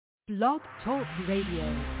Blog Talk Radio.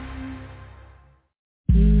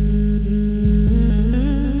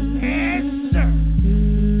 Yes, sir.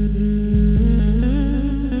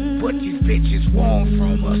 What these bitches want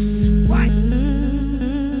from us? What?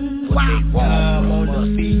 What they want from us?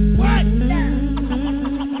 What?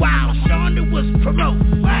 Wow, Shonda was promote.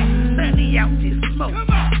 What? Sunny out this smoke. Come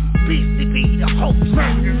on. Beastie be the hope.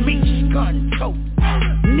 Murder me, gun tote.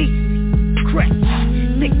 Niecy, Crutch.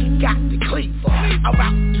 Nikki got the cleaver.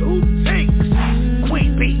 About two things.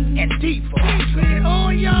 Queen Bee and Diva. Spend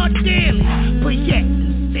all y'all daily, but yet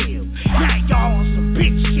and still. Now y'all on some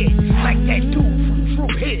big shit. Like that dude from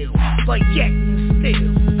Drew Hill. But yet and still.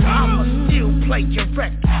 I'ma still play your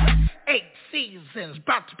record. 8 seasons,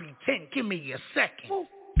 about to be 10. Give me a second.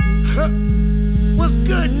 Huh? What's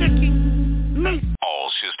good, Nikki? Me.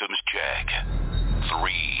 All systems check.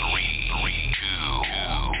 3, 2,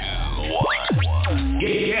 1.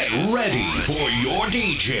 Get ready for your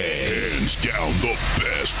DJ. Hands down the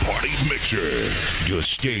best party mixer. Your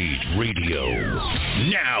stage radio.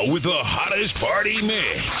 Now with the hottest party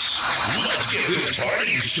mix. Let's get this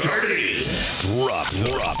party started. Drop the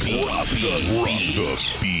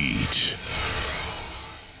beat.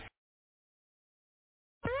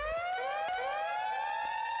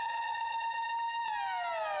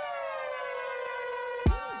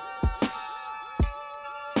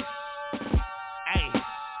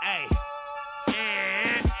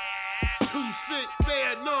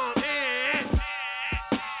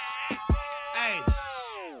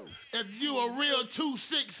 If you a real 2-6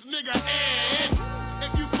 nigga, and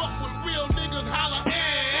if you fuck with real niggas, holla,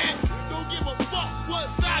 and don't give a fuck what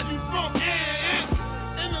side you from, and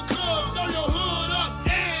in the club, throw your hood up,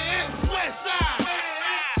 and west side,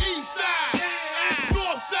 east side,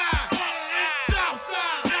 north side, south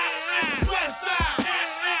side, west side,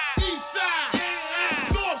 east side,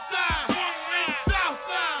 north side, south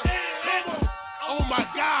side. Oh my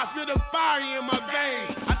God, feel the fire in my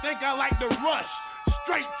veins. I think I like the rush.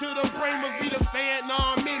 Straight to the brain must be the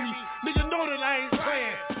Vietnam mini. Nigga know that I ain't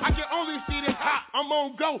playing. I can only see the top. I'm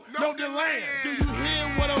on go, no delaying. Do you hear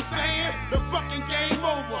what I'm saying? The fucking game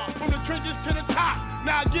over. From the trenches to the top.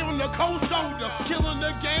 Now I give him the cold shoulder. Killing the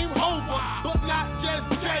game over. But not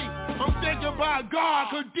just Jay. I'm thinking about God,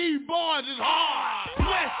 cause D-Boys is hard.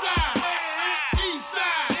 West side, east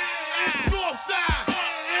side, north side,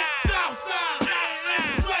 south side,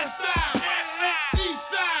 west side, east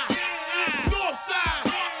side, north side,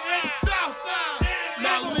 south side.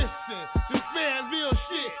 Now listen, this man real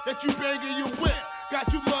shit that you banging your whip.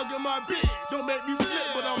 Got you mugging my bitch. Don't make me flip,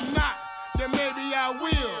 but I'm not. Then maybe I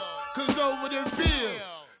will. Cause over the bill,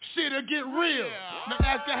 shit'll get real. Now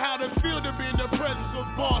ask her how to feel to be in the presence of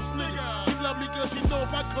boss niggas. She love me cause she know if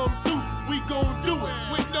I come through, we gon' do it.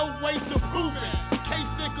 With no way to prove it. Case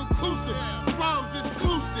inconclusive, rhymes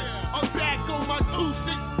exclusive. I'm back on my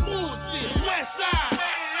 2-6 bullshit. West side,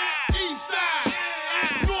 east side,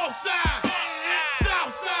 north side,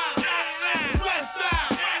 south side, west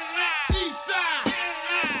side, east side,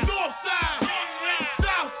 north side,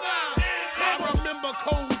 south side. I remember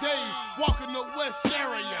cold days, walking the west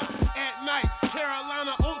area. At night,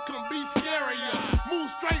 Carolina Oaks can be scarier.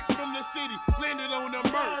 Moved straight from the city, landed on the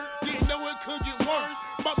murk. Didn't know it could get worse,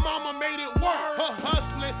 but mama made it work. Her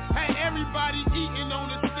hustling had everybody eating on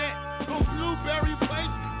the set. From Blueberry Place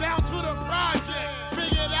down to the project.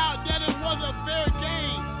 Figured out that it was a fair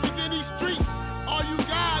game. Cause in these streets, all you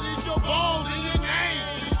got is your balls and your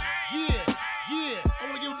name. Yeah. I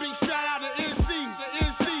wanna give a big shout out to NC, the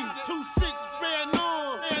NC, 2-6, fair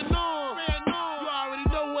norm. You already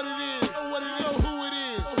know what it is. Know who it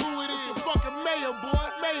is. It's the fucking mayor boy.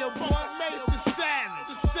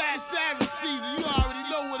 It's the savage season. You already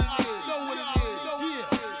know what it is. Yeah.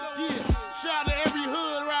 Shout out to every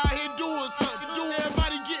hood around here doing something.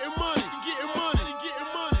 Everybody getting money.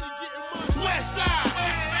 West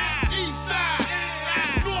side, east side,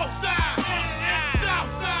 north side,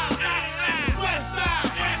 south side, west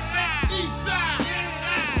side, east side,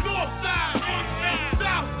 north side,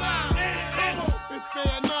 south side. It's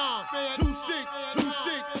fair now. 2-6.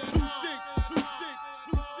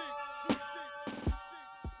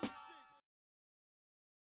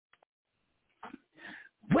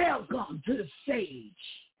 Welcome to the stage.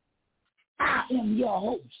 I am your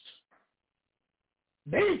host,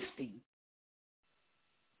 Beastie.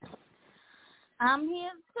 I'm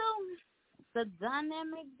here too. The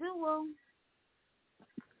dynamic duo.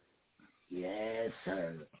 Yes,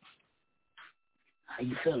 sir. How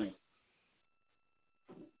you feeling?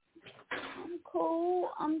 I'm cool.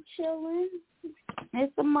 I'm chilling.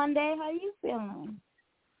 It's a Monday. How you feeling?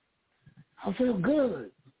 I feel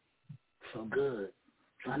good.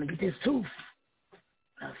 Trying to get this tooth.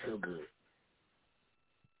 I feel good.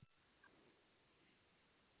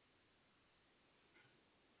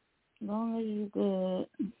 As long as you good.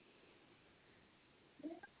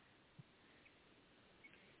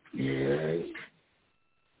 Yeah.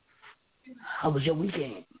 How was your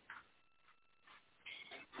weekend?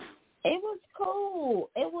 It was cool.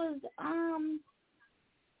 It was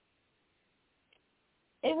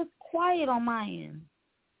quiet on my end.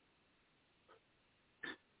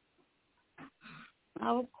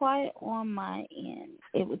 I was quiet on my end.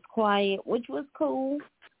 It was quiet, which was cool.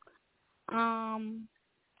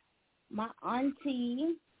 My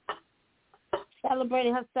auntie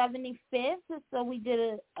celebrated her 75th, so we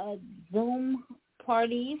did a Zoom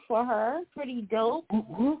party for her. Pretty dope.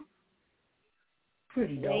 Mm-hmm.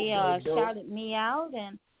 Pretty dope. They dope. shouted me out,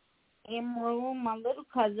 and Emerald, my little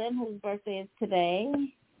cousin, whose birthday is today,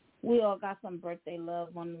 we all got some birthday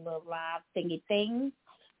love on the little live thingy thing.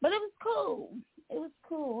 But it was cool. It was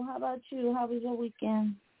cool. How about you? How was your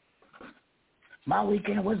weekend? My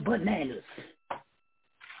weekend was bananas.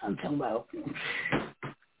 I'm talking about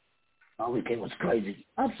my weekend was crazy.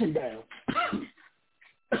 Ups and downs.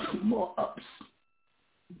 More ups.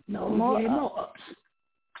 More ups.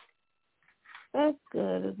 That's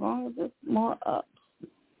good, as long as it's more ups.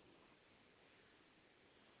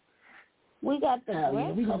 We got the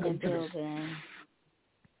Gretsch in the building.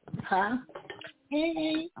 Huh?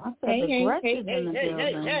 Hey. I said the Gretsch is in the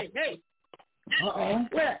building. Hey. Uh-oh.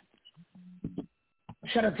 What?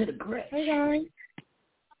 Shout out to the Gretsch. Hey, guys.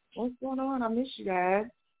 What's going on? I miss you guys.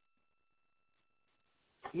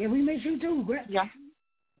 Yeah, we miss you too, Gretsch. Yeah.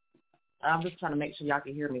 I'm just trying to make sure y'all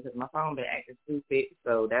can hear me because my phone been acting stupid,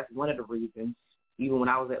 so that's one of the reasons. Even when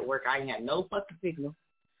I was at work, I ain't had no fucking signal.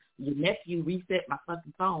 Your nephew reset my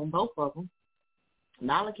fucking phone, both of them.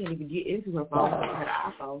 Nala can't even get into her phone. I had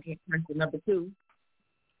an iPhone, can't press the number 2.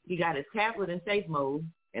 He got his tablet in safe mode,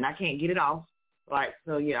 and I can't get it off. Like,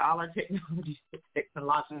 so yeah, all our technology is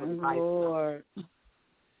technological devices. Lord.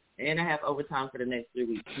 And I have overtime for the next 3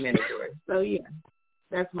 weeks, mandatory. So yeah,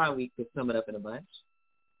 that's my week to sum it up in a bunch.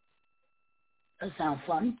 That sounds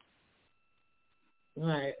fun. All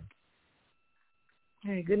right.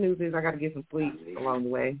 Hey, good news is I got to get some sleep along the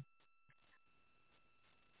way.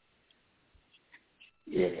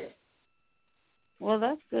 Yeah. Well,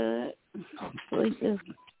 that's good. Sleep is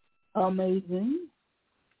amazing.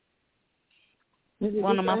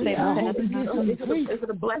 One of my favorite things. Is it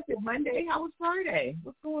a blessed Monday? How was Friday?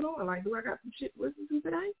 What's going on? Like, do I got some shit to listen to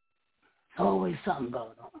today? Always something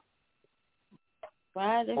going on.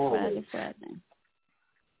 Friday.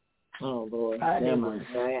 Oh, Lord.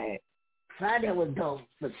 Friday was dope.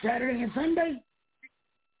 But Saturday and Sunday?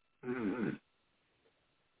 Mm-hmm.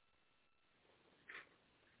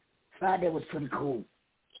 Friday was pretty cool.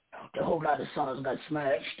 A whole lot of songs got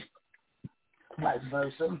smashed. Vice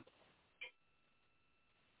versa.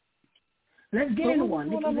 Let's get into one.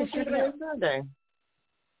 Let's check it out. Sunday.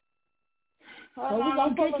 So we're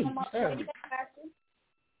going to kick it.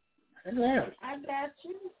 I got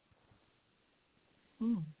you.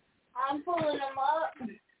 I'm pulling them up.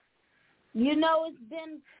 You know, it's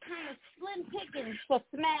been kind of slim pickings for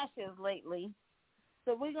smashes lately.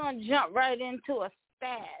 So we're going to jump right into a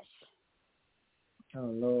stash. Oh,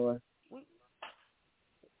 Lord.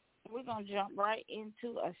 We're going to jump right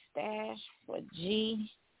into a stash for G.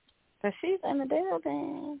 Because she's in the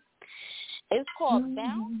building. It's called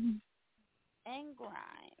Bounce and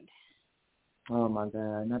Grind. Oh, my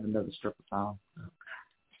God. Not another stripper song.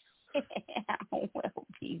 I will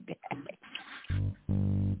be back.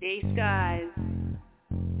 These guys,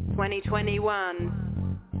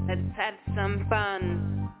 2021, let's have some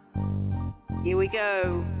fun. Here we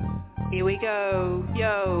go, yo.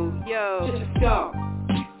 Just stop,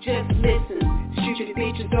 just listen. Stupid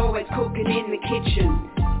bitches always cooking in the kitchen.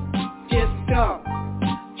 Just stop,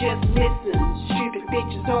 just listen. Stupid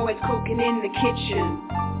bitches always cooking in the kitchen.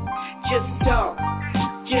 Just stop,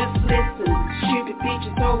 just listen. Stupid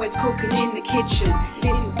bitches always cooking in the kitchen.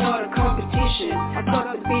 This is not a competition. I've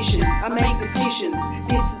got the vision, I make decisions.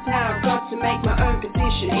 This is how I've got to make my own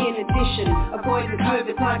position. In addition, avoiding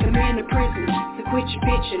COVID like I'm in a prison. So quit your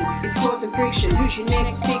bitching, it's causing friction. Who's your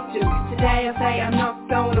next victim? Today I say I'm not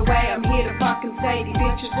going away. I'm here to fucking say these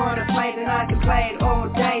bitches wanna play, then I can play it all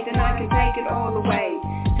day. Then I can take it all away.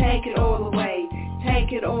 Take it all away.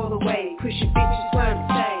 Take it all away. Push your bitches won't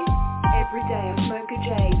stay. Every day I smoke a J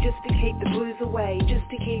just to keep the blues away, just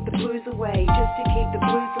to keep the blues away, just to keep the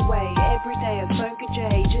blues away. Every day I smoke a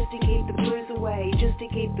J just to keep the blues away, just to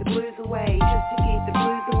keep the blues away, just to keep the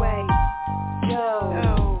blues away. Yo,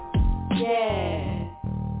 yeah,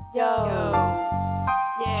 yo,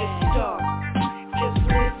 yeah. Just stop, just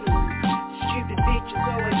listen. Stupid bitches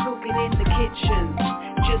kitchen.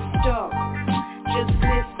 Just stop, just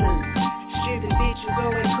listen. Stupid bitches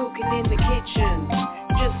always cooking in the kitchen.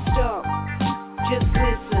 Just stop, just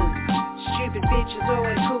listen. Stupid bitches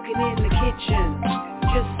always cooking in the kitchen.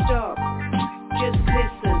 Just stop, just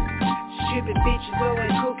listen. Stupid bitches always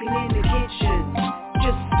cooking in the kitchen.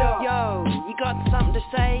 Just stop. Yo, you got something to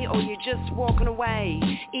say or you just walking away?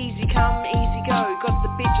 Easy come, easy go, got the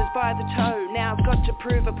bitches by the toe. Now I've got to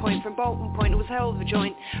prove a point from Bolton Point, it was hell of a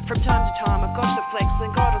joint. From time to time I've got to flex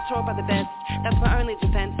and God I'll swear by the best. That's my only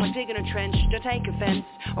defense, like digging a trench, don't take offense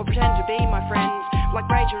or pretend to be my friend. Like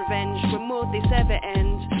rage and revenge, when will this ever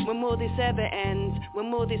end? When will this ever end? When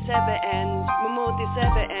will this ever end? When will this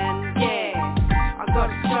ever end? Yeah, I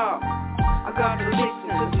gotta stop, I gotta listen,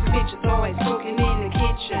 cause these bitches always cooking in the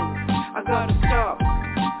kitchen. I gotta stop,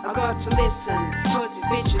 I got to listen, cause these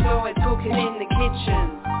bitches always cooking in the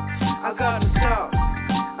kitchen. I gotta stop,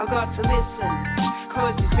 I got to listen,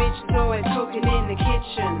 cause these bitches always cooking in the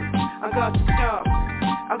kitchen. I got to stop,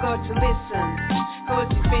 I got to listen, cause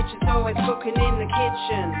these bitches always cooking in the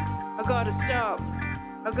kitchen. I gotta stop,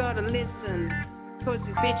 I gotta listen, cause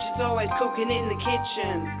these bitches always cooking in the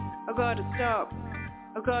kitchen. I gotta stop,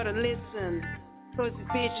 I gotta listen, cause this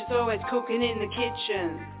bitch is always cooking in the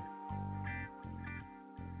kitchen.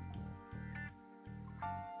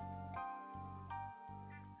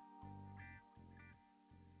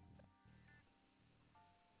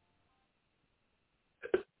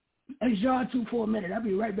 Hey, Sean, 2 for a minute. I'll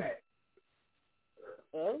be right back.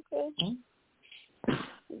 Okay.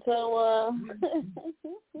 So,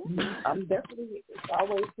 I'm definitely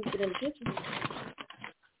always cooking in the kitchen.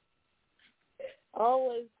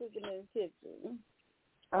 always cooking in the kitchen.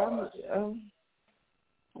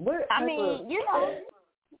 What I type mean, of, you know,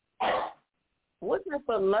 what type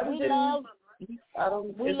of London? we love. Is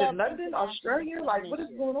it London, Australia? Like, what is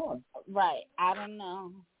going on? Right. I don't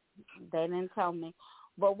know. They didn't tell me.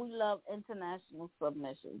 But we love international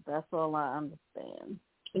submissions. That's all I understand.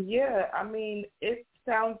 Yeah, I mean, it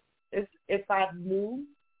sounds, if I knew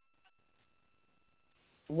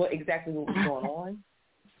what was going on,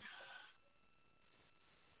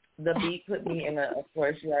 the beat put me in of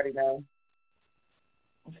course, you already know.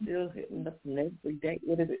 I'm still hitting up from every day.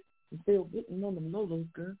 What is it? I'm still hitting on the Lolos,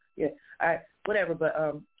 girl. Yeah, all right, whatever. But,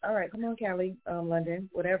 all right, come on, Callie, London,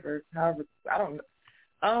 whatever. However, I don't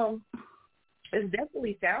know. It's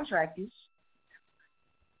definitely soundtrack-ish.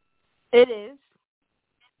 It is.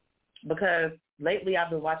 Because lately I've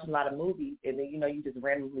been watching a lot of movies, and then, you just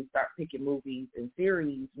randomly start picking movies and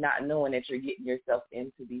series, not knowing that you're getting yourself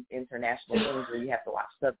into these international things where you have to watch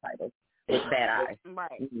subtitles with bad eyes.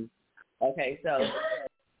 Right. Mm-hmm. Okay, so,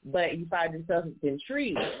 but you find yourself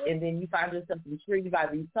intrigued, and then you find yourself intrigued by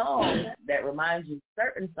these songs that remind you of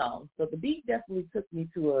certain songs. So the beat definitely took me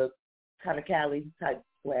to a kind of Cali type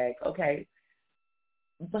swag. Okay.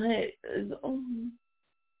 But I'm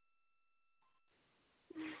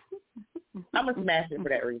going to smash it for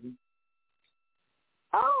that reason.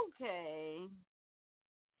 Okay.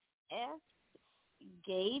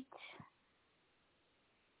 Gate.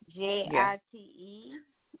 Jite.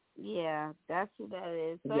 Yeah, that's who that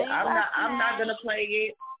is. So yeah, I'm not gonna play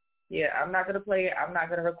it. Yeah, I'm not gonna play it. I'm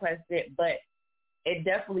not gonna request it, but it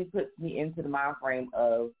definitely puts me into the mind frame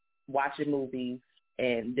of watching movies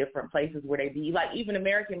in different places where they be, like even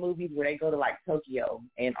American movies where they go to like Tokyo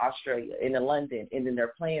and Australia and in London, and then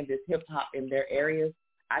they're playing this hip hop in their areas.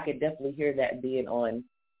 I could definitely hear that being on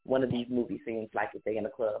one of these movie scenes, like if they in a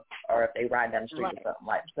club or if they ride down the street or something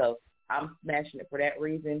like. So I'm smashing it for that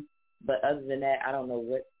reason. But other than that, I don't know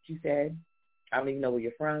what you said. I don't even know where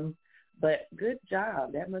you're from. But good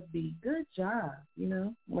job. That must be good job. I'm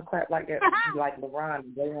going to clap like that, like LeBron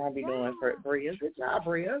and J-Ron be doing for Bria. Good job,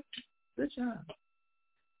 Bria. Good job.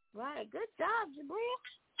 Right. Good job, Jabria.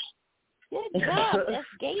 Good job.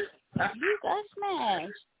 That's Gate. You got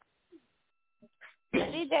smashed.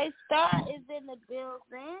 DJ Star is in the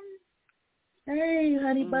building. Hey,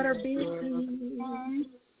 honey butter biscuits.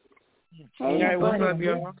 Hey, what's up,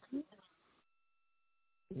 y'all?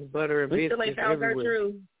 Butter and we biscuits still ain't found everywhere.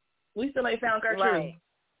 Gertrude. We still ain't found Gertrude.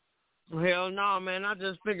 Right. Hell no, man. I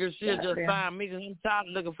just figured she'll just find me because I'm tired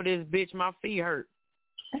of looking for this bitch. My feet hurt.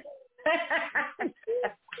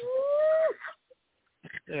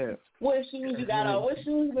 Yeah. What shoes you got on? What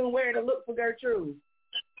shoes you been wearing to look for Gertrude?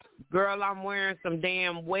 Girl, I'm wearing some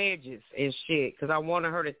damn wedges and shit because I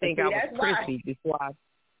wanted her to think I was prissy before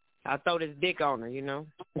I throw this dick on her, You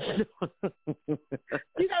gotta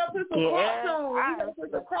put some Crocs on. You gotta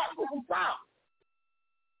put some Crocs on some socks.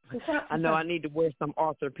 I know I need to wear some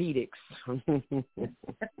orthopedics.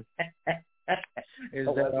 Is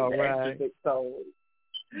that all right?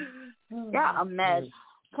 Yeah, a mess.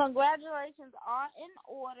 Congratulations are in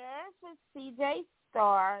order for CJ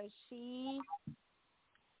Star. She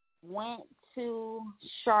went to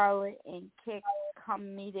Charlotte and kicked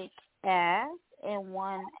comedic ass and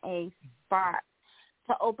won a spot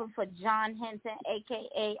to open for John Henson,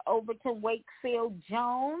 a.k.a. Overton Wakefield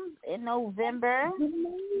Jones, in November.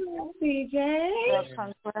 CJ. So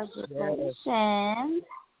congratulations.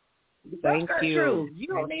 Thank you. True. You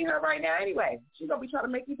don't need her right now anyway. She's going to be trying to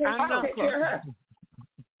make you take care of her.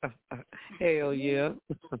 Hell yeah.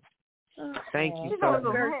 Thank you so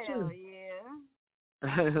much. Hell yeah.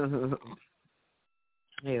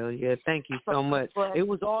 Hell yeah. Thank you so much. It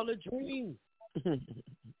was all a dream.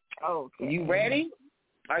 Okay. You ready?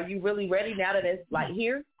 Are you really ready now that it's like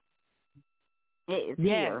here? It is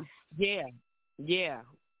here. Yeah,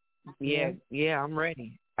 I'm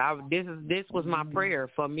ready. This was my prayer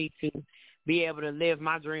for me to be able to live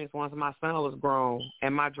my dreams once my son was grown,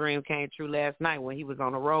 and my dream came true last night when he was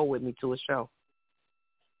on the road with me to a show.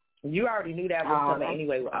 You already knew that was coming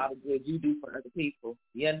anyway with all the good you do for other people.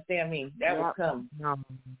 You understand me? That was coming.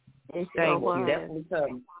 Thank you. Definitely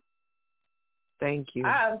coming. Thank you.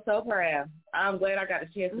 I'm so proud. I'm glad I got a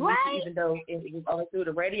chance to meet you, even though it was only through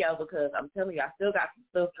the radio, because I'm telling you, I still got some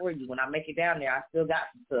stuff for you. When I make it down there, I still got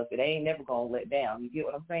some stuff. It ain't never going to let down. You get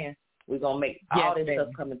what I'm saying? We're going to make all this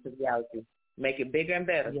stuff come into reality. Make it bigger and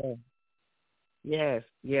better. Yes.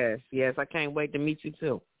 I can't wait to meet you,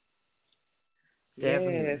 too.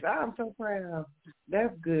 Definitely. Yes, I'm so proud.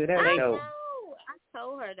 That's good. That's dope. I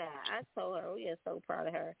told her that. We are so proud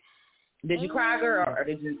of her. Did you cry, girl, or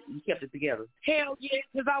did you kept it together? Hell yeah,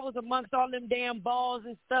 because I was amongst all them damn balls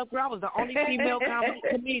and stuff. Girl, I was the only female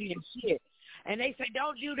comedian, shit. And they say,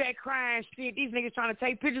 don't do that crying shit. These niggas trying to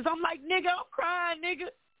take pictures. I'm like, nigga, I'm crying,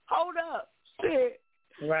 nigga. Hold up. Shit.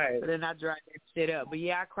 Right. But then I dried that shit up. But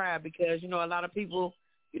yeah, I cried because, a lot of people,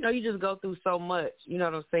 you just go through so much, you know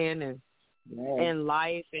what I'm saying? And in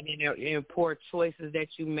life and in poor choices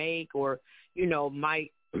that you make, or,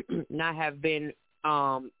 might not have been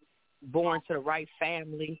born to the right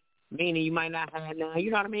family, meaning you might not have now, you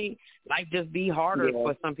know what I mean? Life just be harder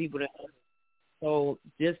for some people to. So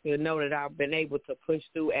just to know that I've been able to push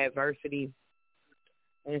through adversity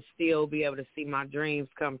and still be able to see my dreams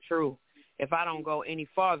come true. If I don't go any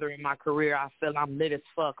farther in my career, I feel I'm lit as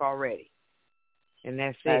fuck already. And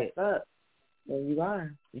that's it. Up. There you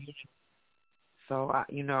are. So, I'm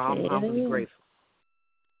really grateful.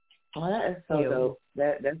 Well, that is so dope.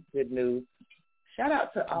 That's good news. Shout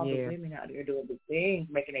out to all the women out there doing big things,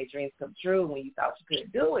 making their dreams come true when you thought you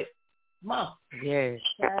couldn't do it. Come on. Yeah.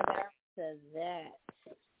 Shout out to that.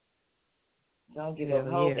 Don't give up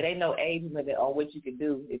hope. It ain't no age limit on what you can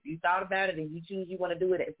do. If you thought about it and you choose you want to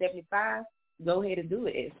do it at 75, go ahead and do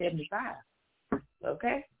it at 75.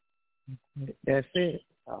 Okay? That's it.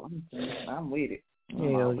 Oh, I'm with it.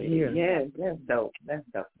 Hell yeah. Yes, that's dope. That's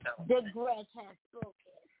dope. The Gretch has spoken.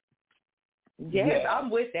 Yes,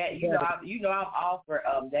 I'm with that. I'm all for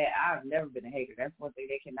that. I've never been a hater. That's one thing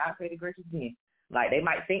they cannot say the Gretch again. Like, they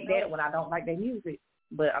might think that when I don't like their music,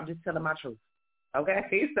 but I'm just telling my truth.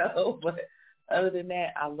 Okay? So, but other than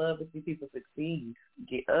that, I love to see people succeed.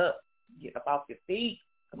 Get up off your feet.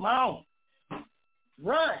 Come on.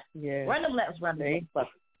 Run. Yeah. Run them laps, run them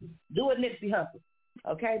fuckers. Do it, Nipsey Hussle.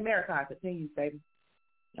 Okay? Marathon continues, baby.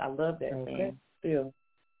 I love that, man. Still.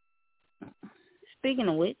 Speaking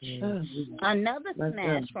of which, another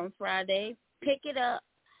smash from Friday. Pick it up.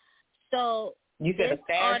 So you said a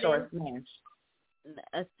stash or a smash?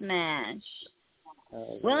 A smash.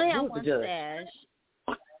 We only have one stash.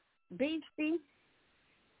 Beastie.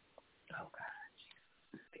 Oh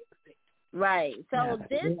God. Right. So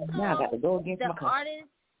this now I got to go against my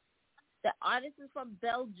the artist is from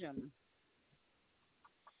Belgium,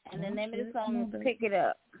 and the name of the song is "Pick It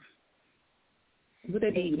Up." What they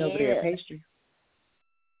eating over there? Pastry.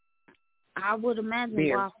 I would imagine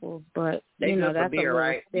waffles, but that's beer,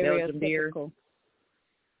 right? Belgian beer.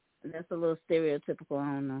 That's a little stereotypical.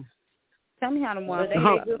 I don't know. Tell me how to waffles. They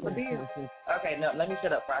good for beer. Okay, no, let me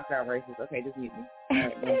shut up. I sound racist. Okay, just mute me.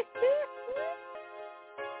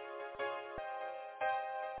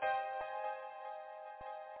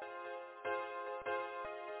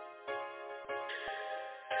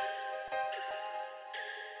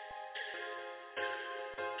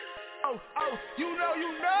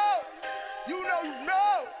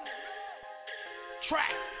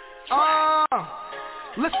 All right, man.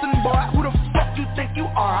 Listen, boy, who the fuck you think you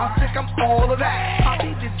are? I think I'm all of that. How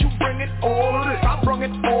did you bring it all of this? I bring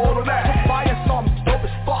it all of that. The fire saw me dope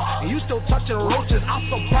as fuck, and you still touching roaches. I'm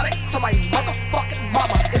so funny to my motherfucking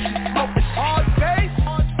mama. If she smoke, it's hard bass,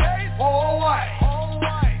 all white.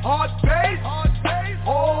 Hard bass,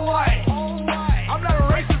 all white. I'm not a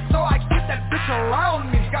racist.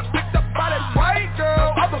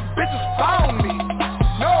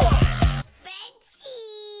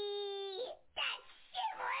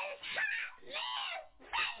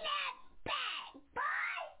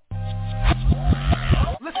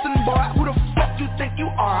 you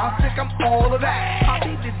are, I think I'm all of that. How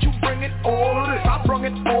deep did you bring it all of this? I brung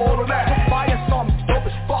it all of that. The fire saw me dope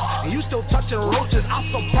as fuck, and you still touching roaches. I'm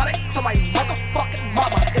so proud to my motherfucking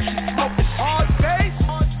mama. If she smoke this hard bass,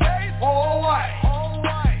 all white.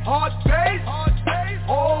 Hard bass,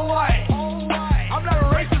 all white. I'm not a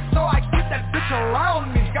racist, so I get that bitch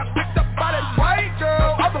around me. Got picked up by that white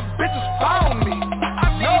girl, other bitches found me.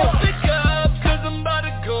 I need to pick up, cause I'm about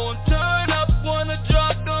to go and turn up. Wanna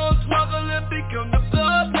drop, don't smuggle and become the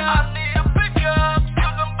plug now. I need to pick up,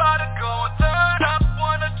 cause I'm about to go and turn up.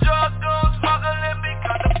 Wanna drop, don't smuggle and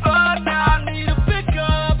become the plug now. I need to pick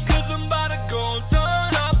up, cause I'm about to go and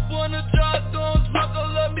turn up. Wanna drop, don't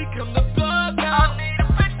smuggle and become the plug now. I need to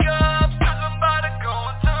pick up, cause I'm about to go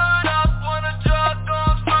and turn up. Wanna drop,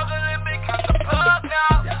 don't smuggle and become the plug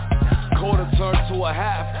now. Quarter turned to a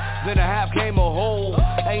half, then a half came a whole.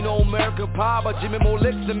 Ain't no American Pie, but Jimmy more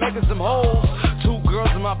licks and making some holes. Two girls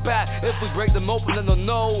in my back, if we break them open then they'll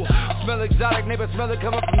know. Smell exotic, neighbor smell it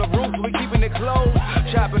coming from the roof, so we keeping it closed.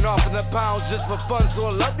 Chopping off in the pounds just for fun, so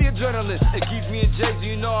I love the adrenaline. It keeps me in shape, so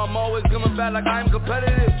you know I'm always coming back like I'm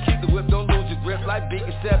competitive. Keep the whip, don't lose your grip, like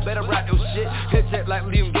Beacon said, better rock your shit. Hit tip like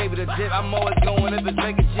Liam gave it a tip, I'm always going if it's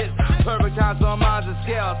making shit. Perfect time so my mind's a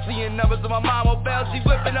scale, seeing numbers so my mind will fail. She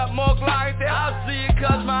whipping up more clientele, I see it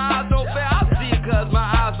cause my eyes don't fail. I see it cause my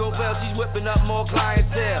eyes don't fail. She's whipping up more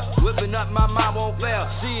clientele, whipping up my mind won't fail.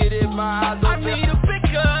 See it if my eyes don't fail. I need to pick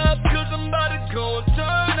up, cause I'm about to go and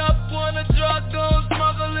turn up. Wanna drop, don't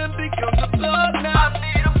smuggle and become the plug now. I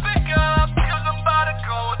need to pick up, cause I'm about to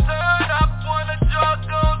go and turn up. Wanna drop,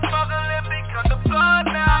 don't smuggle and become the plug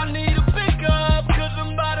now. I need to pick up, cause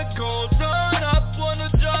I'm about to go and turn up. Wanna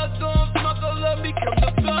drop, don't smuggle and become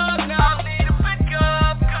the plug now. I need to pick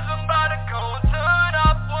up, cause I'm about to go and turn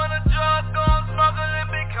up. Wanna drop, don't smuggle and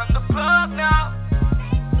become the plug now.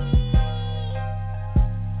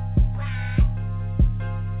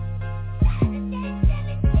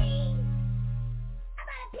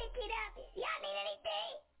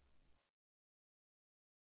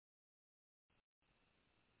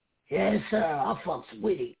 Yes, sir. I fucks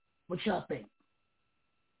with it. What y'all think?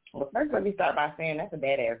 Well, first let me start by saying that's a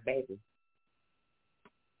badass baby.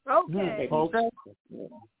 Okay.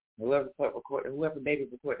 Whoever baby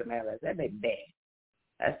recorded the man, that baby bad.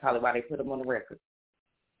 That's probably why they put him on the record.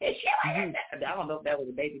 And shit like that. I don't know if that was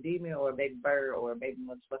a baby demon or a baby bird or a baby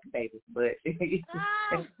motherfucking baby, but is it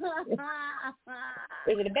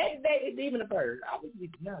a baby demon or bird? I would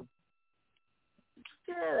need to know.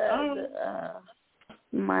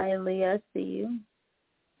 Miley, I see you.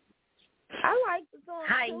 I like the song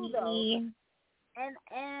too, though.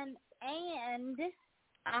 And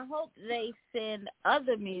I hope they send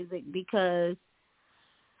other music because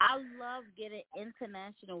I love getting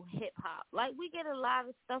international hip hop. Like we get a lot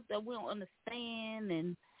of stuff that we don't understand,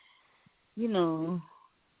 and you know.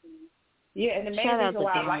 Yeah, and the main reason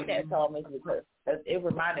why I like that song is because it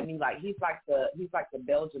reminded me like he's like the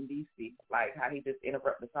Belgian Beastie, like how he just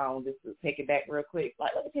interrupt the song just to take it back real quick.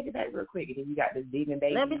 Like let me take it back real quick, and then you got this demon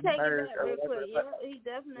baby. Let me take bird it back real quick. Yeah, he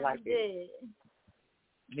definitely like did.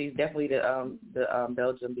 He's definitely the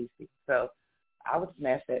Belgian Beastie. So I would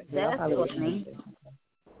smash that. That's what I mean.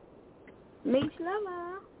 Mix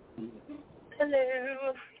Lava.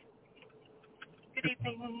 Hello. Good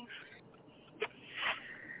evening.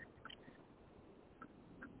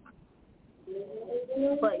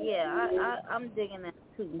 But yeah, I'm digging that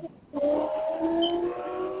too.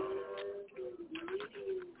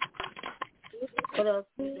 What else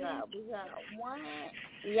we got? We got one.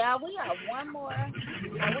 Yeah, we got one more. And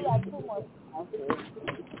we got two more sponsors.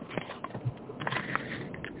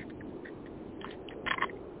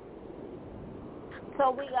 So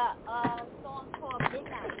we got a song called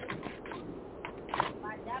Midnight.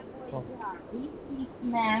 By that boy John. He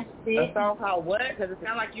smashed it. A song called what? Because it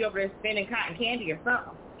sounds like you over there spinning cotton candy or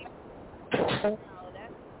something. No,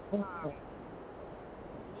 that's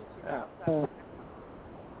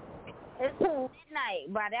It's Midnight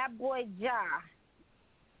by that boy Ja.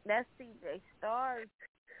 That's CJ Star's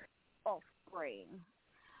offspring.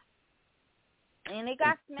 And it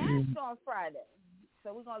got smashed on Friday.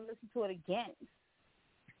 So we're going to listen to it again.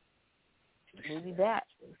 We'll be back.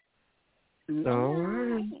 All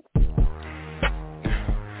right.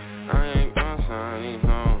 I ain't gonna sign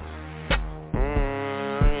home.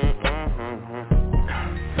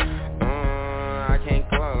 I can't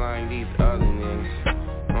call like these other niggas.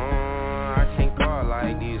 I can't call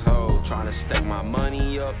like these hoes trying to stack my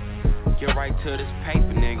money up. Get right to this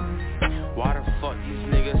paper, nigga. Why the fuck these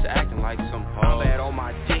niggas acting like some hoes? I'm bad on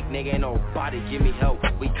my dick, nigga, ain't nobody give me help.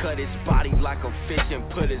 We cut his body like a fish and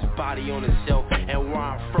put his body on the shelf. And where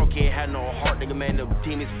I'm from can't had no heart, nigga, man, them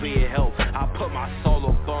demons bleed help. I put my soul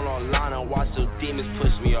up on line and watch those demons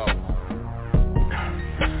push me off.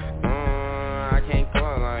 I can't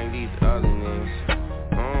go like these other niggas.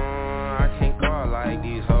 I can't go like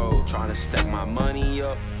these hoes. Trying to stack my money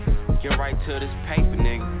up, get right to this paper,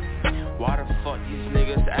 nigga. Why the fuck these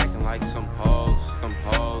niggas acting like some hoes,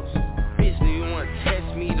 Bitch, do you wanna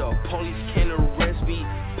test me? The police can't arrest me.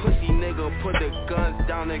 Pussy nigga, put the guns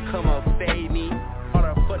down and come up fade me. All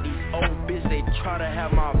the fuck these old bitch, they try to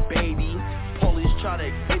have my baby. Police try to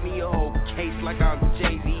give me a whole case like I'm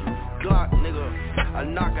Jay-Z. Glock nigga, I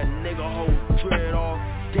knock a nigga whole dread off.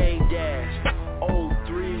 Dame Dash,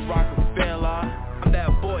 03 Rockefeller. I'm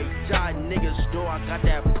that boy, Jai niggas know I got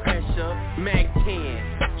that pressure. Mag 10,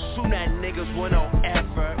 shoot at niggas with no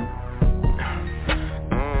effort.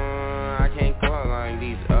 I can't go like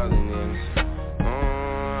these other niggas.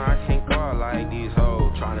 I can't go like these hoes.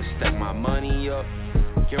 Trying to stack my money up,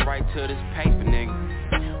 get right to this paper, nigga.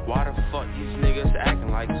 Why the fuck these niggas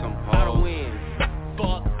acting like some hoes? Gotta win.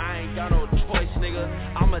 Fuck, I ain't got no choice, nigga.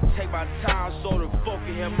 I'ma take my time so the folk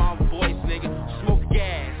can hear my voice, nigga. Smoke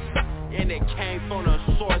gas, and it came from the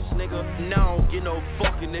source, nigga. Now I don't get no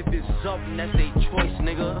fucking if it's something that's their choice,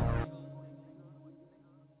 nigga.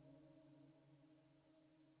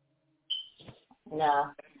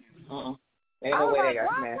 Nah. Ain't no way they got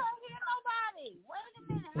smashed.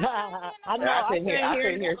 I know. I couldn't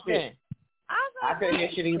hear shit. I couldn't hear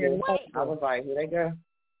shit either. I was like, here they go.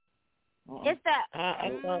 It's that. I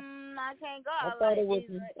can't go. I thought it was.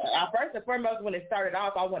 First and foremost, when it started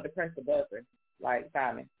off, I wanted to press the buzzer, like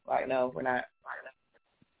Simon. Like, no, we're not.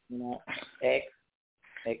 X.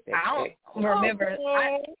 I don't remember.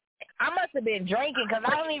 I must have been drinking because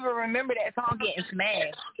I don't even remember that song getting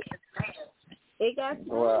smashed. It got smashed.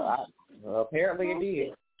 Well, apparently it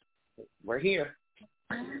did. We're here.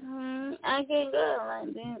 I can't go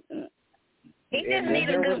like that. He just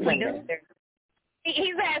needs a good producer.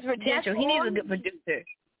 He has potential. He needs a good producer.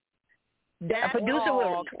 A producer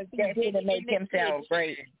will make him sound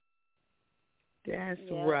great. That's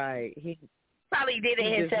right. He probably did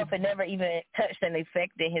it himself and never even touched an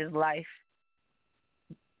effect in his life.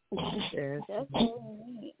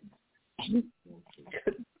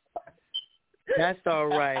 That's all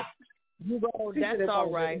right. That's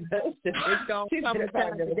all right. It's gonna come a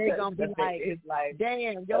time that they're gonna be like,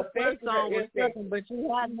 damn, your first song was something, but you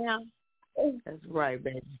hot now. That's right,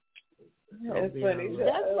 baby. That's funny.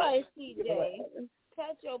 That's right, CJ.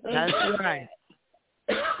 Catch your baby. That's right.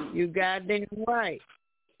 You goddamn right.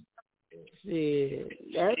 Shit.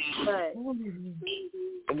 That's right.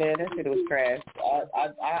 Man, that shit was trash.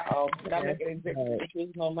 Could I make an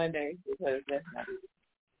executive on Monday? Because that's not.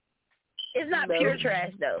 It's not pure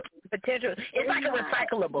trash though. Potential. It's like a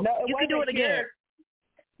recyclable. No, you can do it again.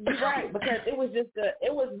 You're right, because it was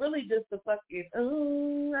really just the fucking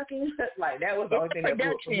I can like that was the only thing that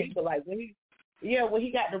blew it for me. But like when he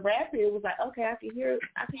got the rap, it was like, okay, I can hear a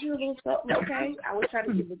little something. Okay, I was trying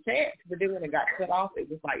to give a chance, but then when it got cut off, it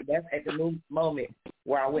was like that's at the moment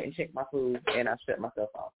where I went and checked my food and I shut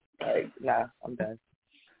myself off. Like, nah, I'm done.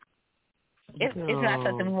 It's not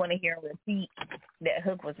something we want to hear on repeat. That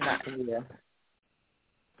hook was not. Yeah.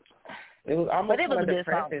 It was almost kind of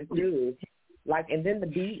depressing too. Like, and then the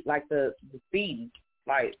beat, like the speed,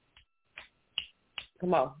 like,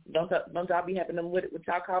 come on, don't y'all be having them what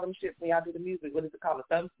y'all call them shit when y'all do the music? What is it called, a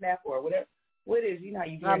thumb snap or whatever? What is, you know how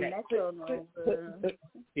you hear that?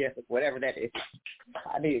 Yes, whatever that is.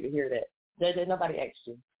 I need to hear that. Nobody asked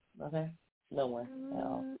you, okay? No one.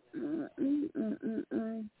 No.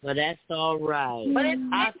 Well, that's all right. But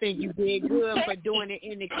I think you did good for doing it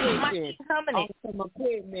in the kitchen. On some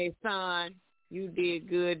equipment, son. You did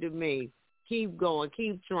good to me. Keep going.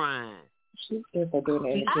 Keep trying. She's good for doing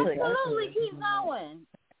it in the kitchen. Absolutely, keep going.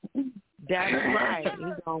 That's right.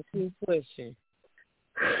 You're going to keep pushing.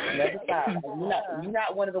 Never stop. You're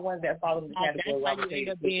not one of the ones that follow the category. That's why you end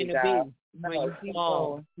up being a bee. When you keep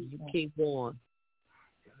going, you keep going.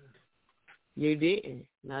 You didn't.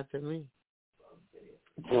 Not to me.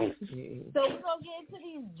 So we're going to get into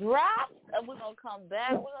these drops, and we're going to come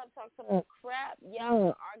back. We're going to talk some crap. Y'all,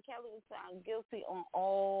 R. Kelly was found guilty on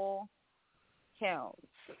all counts.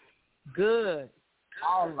 Good.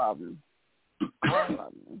 All of them.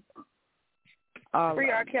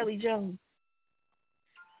 Free R. Kelly Jones.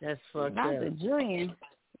 That's fucked Not up. the dream.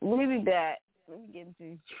 We'll be back. Let me get into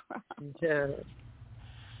these drops.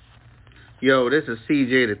 Yo, this is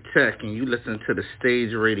CJ the Tech, and you listen to the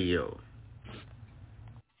Stage Radio.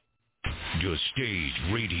 The Stage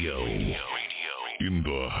Radio. In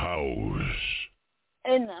the house.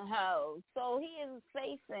 In the house. So he is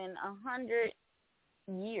facing 100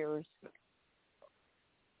 years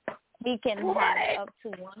He can have up to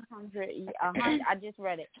 100. I just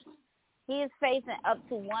read it. He is facing up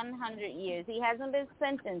to 100 years. He hasn't been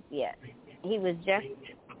sentenced yet. He was just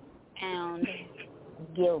found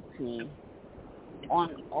guilty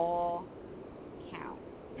on all counts.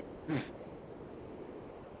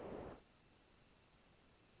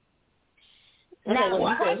 Now the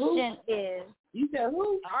question is, you said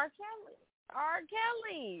who? R.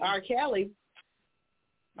 Kelly. R. Kelly.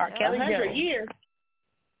 100 years.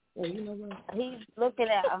 Well, you know what? He's looking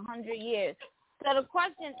at 100 years. So the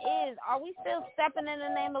question is, are we still stepping in the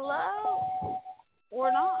name of love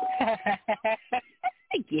or not?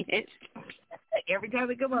 Yes. Every time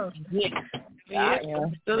we come on. Yeah. Side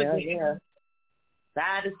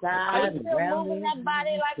to side. Still moving that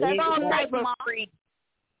body like a some type of freak.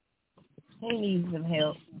 He needs some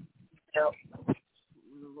help.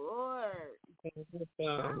 Lord.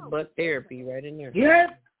 Butt therapy right in there.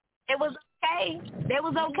 Yes. It was okay. That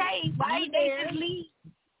was okay. Why did they just leave?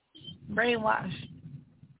 Brainwash.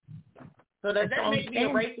 So does that make me a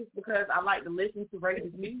racist because I like to listen to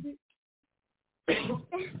racist music?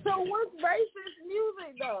 So what's racist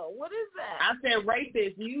music though? What is that? I said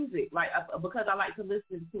racist music, like because I like to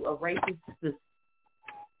listen to a racist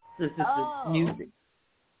music.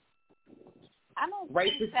 I don't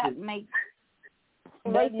racist think that makes. I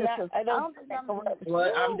don't think I'm.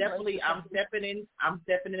 Well, I'm stepping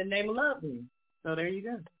in the name of love. Then. So there you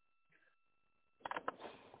go.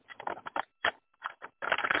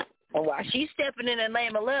 Well, while she's stepping in the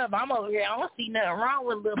name of love, I'm over here. I don't see nothing wrong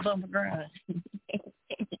with Little Bumper Grind.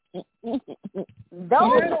 Those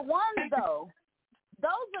are the ones, though.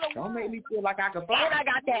 Those are the ones. Don't make me feel like I can fly. And I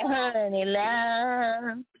got that honey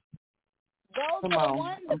love. Those are the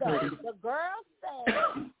ones, though. The girl said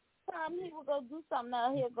time he would go do something,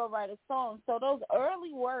 now he'll go write a song. So those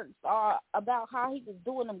early works are about how he was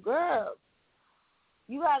doing them girls.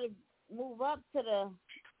 You got to move up to the,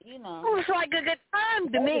 you know. It was like a good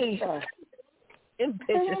time to me. Them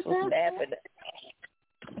bitches was laughing.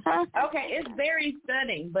 Okay, it's very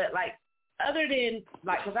stunning, but like other than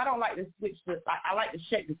like, because I don't like to switch the, I like to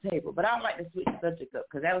shake the table, but I don't like to switch the subject up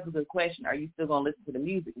because that was a good question. Are you still gonna listen to the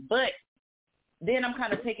music? But then I'm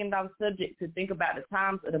kind of taking down the subject to think about the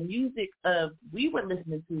times of the music of we were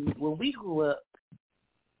listening to when we grew up.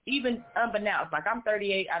 Even unbeknownst, like I'm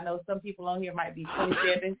 38. I know some people on here might be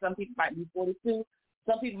 27. Some people might be 42.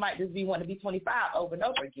 Some people might just be wanting to be 25 over and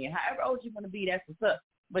over again. However old you want to be, that's what's up.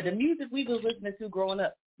 But the music we was listening to growing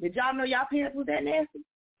up, did y'all know y'all parents was that nasty?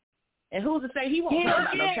 And who's to say he won't talk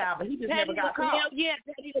about no child, but he just never got caught. Yeah,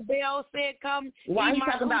 Patty the Bell said come. Why he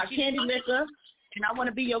talking about candy liquor? And I want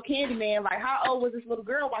to be your candy man. Like, how old was this little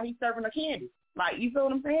girl while he's serving her candy? Like, you feel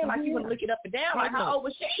what I'm saying? Like, you want to look it up and down. Like, how old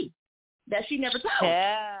was she? That she never told.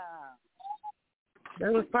 Yeah.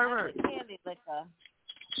 That was pervert. Candy liquor.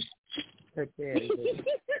 Her candy liquor.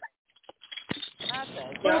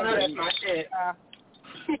 That's my shit.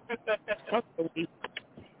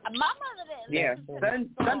 My mother didn't. Yeah.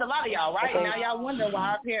 Stunned a lot of y'all, right? Now y'all wonder why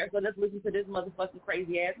our parents let us listen to this motherfucking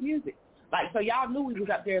crazy-ass music. Like, so y'all knew we was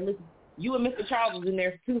up there listening. You and Mr. Charles was in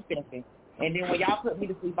there two-stepping. And then when y'all put me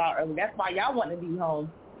to sleep out early, that's why y'all wanted to be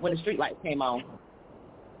home when the street lights came on.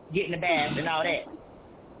 Get in the bath and all that.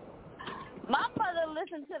 My mother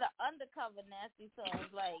listened to the Undercover nasty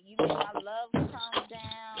songs, like, you make my love come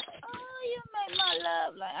down. Oh, you make my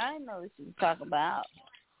love. Like, I didn't know what she was talking about.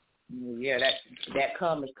 Yeah, that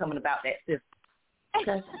cum is coming about that sister.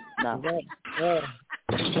 Okay. No. That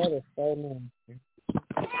is so nasty.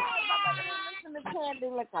 My mother didn't listen to Candy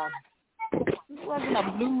Liquor. This wasn't a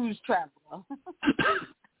blues traveler.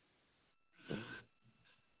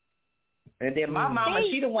 And then my mama,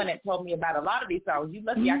 she the one that told me about a lot of these songs. You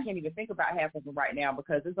lucky I can't even think about half of them right now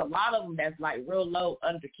because there's a lot of them that's like real low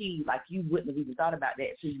under key, like you wouldn't have even thought about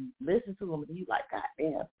that. So you listen to them and you like, God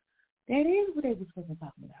damn, that is what they was fucking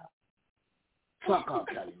talking about. Fuck off,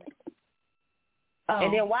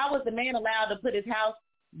 And then why was the man allowed to put his house,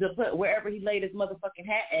 to put wherever he laid his motherfucking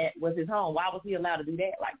hat at was his home? Why was he allowed to do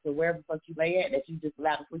that? Like, so wherever the fuck you lay at, that you just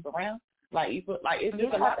allowed to sleep around? Like, you put, like, it's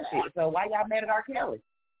just a lot of shit. So why y'all mad at R. Kelly?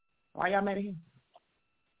 Why y'all mad at him?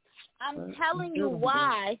 I'm telling you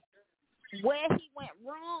why, where he went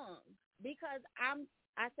wrong. Because I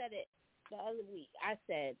said it the other week. I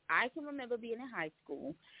said, I can remember being in high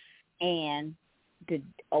school and the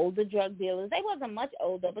older drug dealers, they wasn't much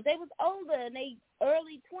older, but they was older and they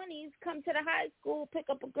early 20s come to the high school, pick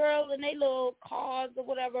up a girl in their little cars or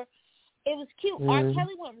whatever. It was cute. R.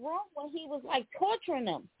 Kelly went wrong when he was like torturing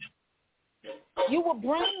them. You were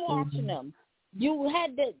brainwashing them. They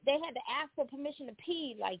had to ask for permission to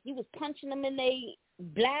pee. Like, you was punching them in their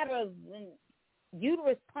bladders and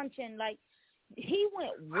uterus punching. Like, He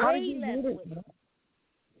went way left with it.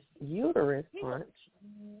 Uterus punch.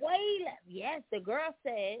 Way left. Yes, the girl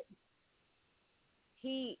said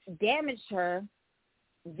he damaged her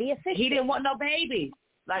via fisting. He didn't want no baby.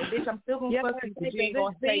 Like, bitch, I'm still going to fuck you because you ain't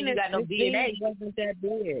going to say you got no DNA. His penis wasn't that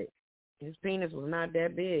big. His penis was not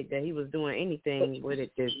that big that he was doing anything with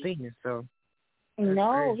it, his penis, so.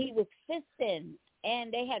 No, he was fisting.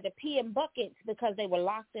 And they had to pee in buckets because they were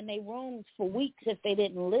locked in their rooms for weeks if they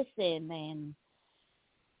didn't listen. And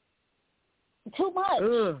too much.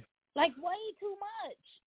 Ugh. Like, way too much.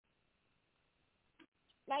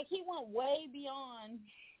 Like, he went way beyond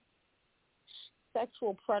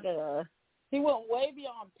sexual predator. He went way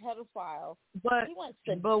beyond pedophile. But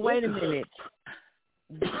wait a minute.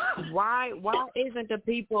 Why isn't the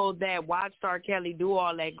people that watched R. Kelly do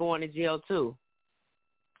all that going to jail too?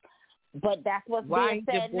 But that's what's being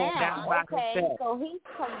said now. Okay, himself? so he's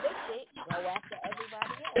convicted. Go after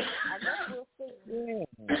everybody else. I guess we'll see. Yeah.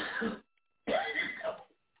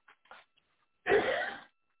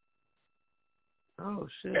 Oh,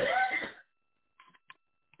 shit.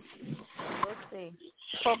 We'll see.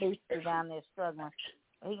 Probably still down there struggling.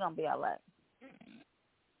 He gonna be all right.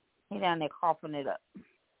 He down there coughing it up.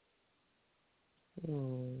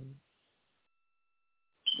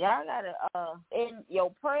 Y'all gotta in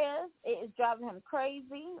your prayers. It is driving him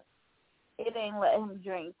crazy. It ain't letting him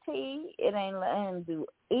drink tea. It ain't letting him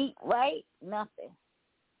eat right. Nothing.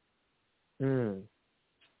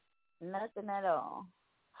 Nothing at all.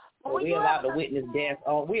 Well, we allowed to witness death.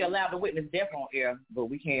 We allowed to witness death on air, but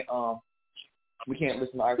we can't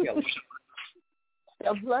listen to R. Kelly.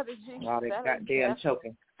 The blood of Jesus. All that goddamn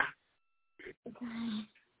choking.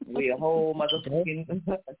 We a whole motherfucking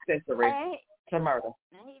accessory to murder.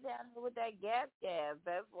 And he down here with that gas.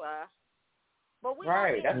 That's why. But we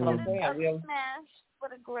right. That's what I'm saying. Smash for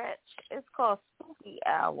the Gretch. It's called Spooky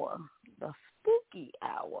Hour. The Spooky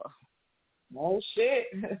Hour. Oh shit!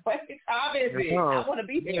 What time is it? I want to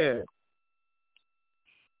be there.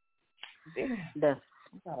 Yeah. The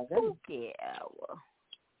Spooky Hour.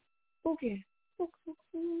 Spooky.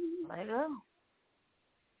 Let go.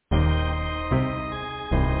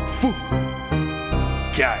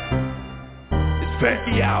 Got it. It's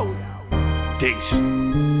Spooky Hour. Dish.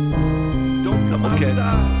 Don't come outside.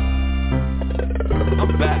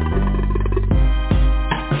 I'm back.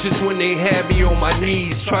 Just when they had me on my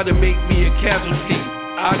knees, try to make me a casualty.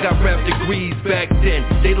 I got rap degrees back then,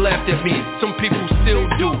 they laughed at me, some people still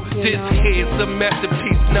do. This here's a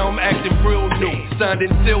masterpiece, now I'm acting real new. Signed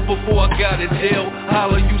and sealed before I got a deal.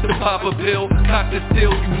 Holla used to pop a pill, cock the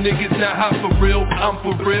steel. You niggas not hot for real, I'm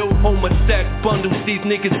for real. Home a stack bundles, these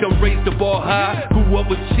niggas can raise the bar high. Grew up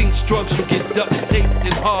with cheap drugs, you get duct taped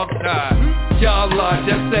and hog tied. Y'all lie,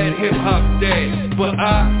 that's that hip hop dad. But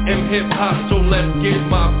I am hip hop, so let's get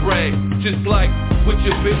my bread. Just like with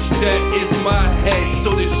your bitch, that is my head.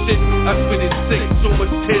 So this shit, I spit it sick, so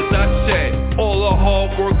much tears I shed. All the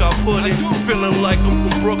hard work I put in, feeling like I'm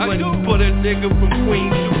from Brooklyn. But a nigga from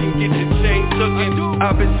Queens, you can get your chain tookin'.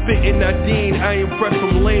 I've been spitting Nadine, I ain't bred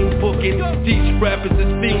from lane booking. These rappers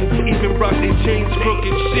is fiends, even rock their chains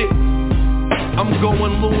crooked shit. I'm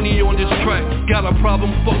going loony on this track. Got a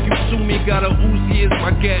problem, fuck you, sue me. Got a Uzi as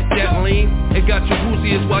my gat that lean. It got your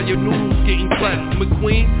Uzi as while your noodles getting clapped.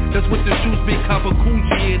 McQueen, that's what the shoes be. Copper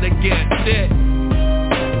Coochie and a gat that.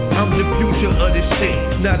 I'm the future of this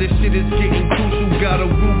shit. Now this shit is getting crucial. Got a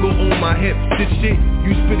Ruger on my hip. This shit,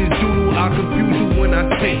 you spit is doodle. I confuse you when I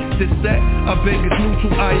say this that. I beg it's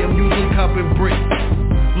neutral. I am using copping bricks.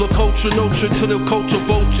 Look culture, nurture to the culture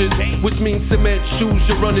vultures, which means cement shoes,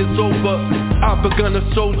 your run is over. I begun a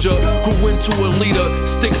soldier, grew into a leader,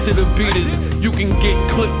 sticks to the beaters. You can get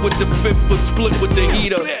clipped with the fifth or split with the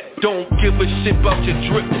heater. Don't give a shit about your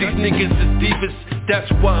drip, these niggas is divas. That's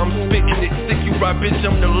why I'm spitting it sick, you right bitch,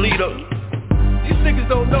 I'm the leader. These niggas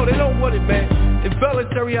don't know, they don't want it, man.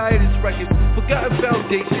 Involuntary hiatus records, forgotten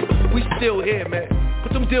foundation, we still here, man.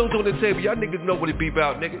 Put them deals on the table, y'all niggas know what it be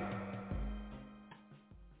about, nigga.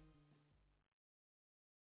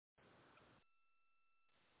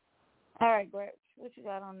 All right, Gretch, what you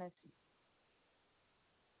got on this?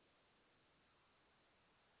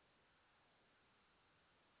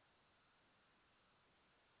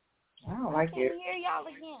 I don't like it. I can't hear y'all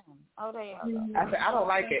again. Oh, there y'all go. I said, I don't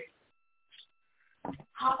like it.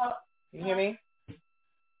 You hear me?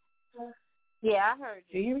 Yeah, I heard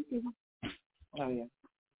you. Do you hear me? Oh, yeah.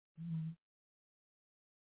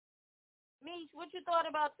 Meech, what you thought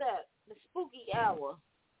about that? The Spooky Hour.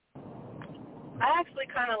 I actually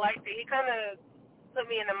kind of liked it. He kind of put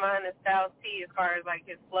me in the mind of Styles P as far as, like,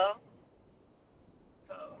 his flow.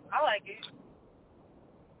 So, I like it.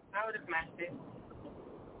 I would have smashed it.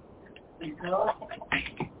 Hello?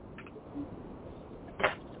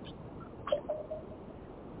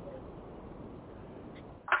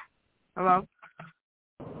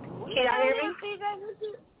 Can y'all hear me? CJ,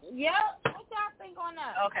 yep. What y'all think on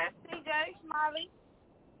that? Okay. CJ, Smiley.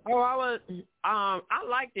 Oh, I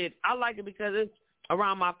liked it. I liked it because it's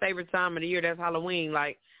around my favorite time of the year. That's Halloween.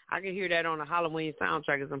 Like, I can hear that on a Halloween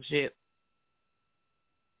soundtrack or some shit.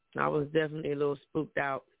 I was definitely a little spooked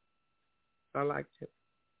out. I liked it.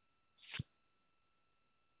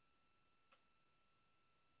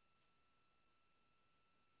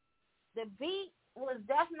 The beat was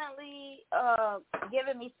definitely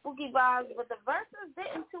giving me spooky vibes, but the verses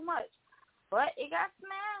didn't too much. But it got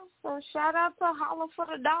smashed, so shout out to Holla for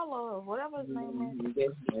the Dollar, or whatever his name is.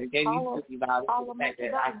 It gave me spooky vibes. The fact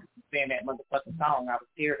that I sang that motherfucking song, I was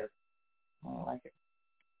scared of. I don't like it.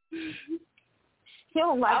 You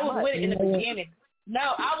don't like I was much. with it in the beginning.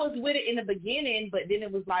 No, I was with it in the beginning, but then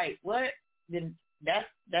it was like, what? Then that's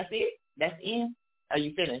it? That's in? Are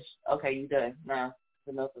you finished? Okay, you done. Nah, it's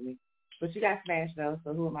enough for me. But you got smashed though,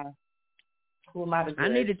 so who am I? Who am I to judge? I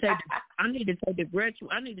need to take the Gretchen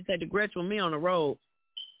with me on the road.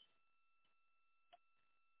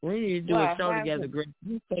 We need to do a show together,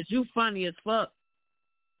 Gretchen, because you funny as fuck.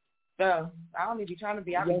 So I don't need to be trying to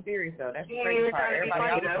be. I'll be serious though. That's the crazy part.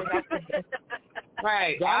 Everybody else.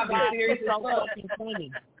 Right. I'll be serious as fuck.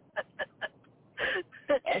 Funny.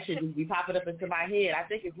 That shit just be popping up into my head. I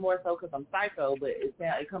think it's more so because I'm psycho, but it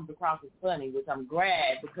comes across as funny, which I'm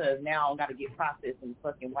glad because now I don't got to get processed in the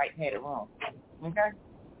fucking white padded room. Okay?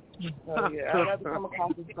 So, yeah, I got to come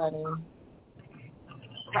across as funny.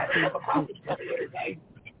 I come across as funny every day.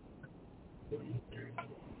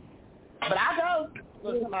 But I go.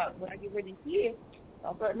 When I get ready to kids,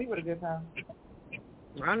 don't threaten me with a good time.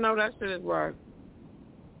 I know that shit is right.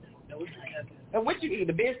 And what you eat?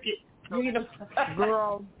 The biscuit? You eat them?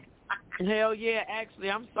 Girl, hell yeah. Actually,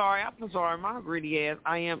 I'm sorry. My greedy ass.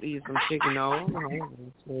 I am eating some chicken, though.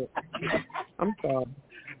 I'm sorry.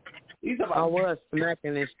 I was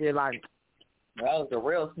smacking this shit like. That was a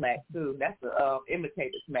real smack, too. That's the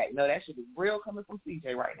imitated smack. No, that shit is real coming from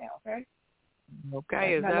CJ right now, okay?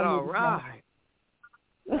 Okay, is that all right?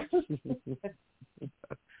 Can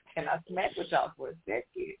I smack with y'all for a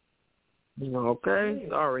second? Okay,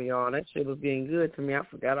 sorry, y'all. That shit was getting good to me. I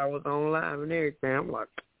forgot I was on live and everything. I'm like,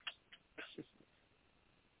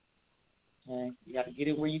 you got to get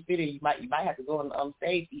it where you fit it. You might have to go on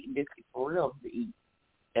stage eating biscuits for real to eat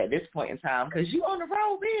at this point in time because you on the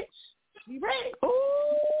road, bitch. You ready?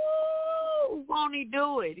 Ooh, won't he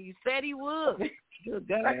do it? He said he would. Good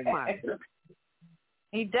God,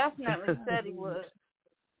 he definitely said he would.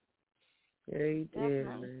 Yeah, he did,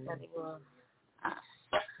 man. Said he would.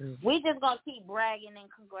 We just gonna keep bragging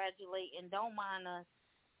and congratulating. Don't mind us.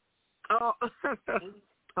 Oh,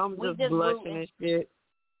 I'm just blushing rooting. And shit.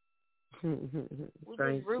 We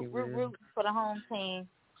just root for the home team.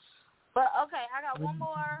 But okay, I got one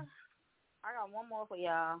more for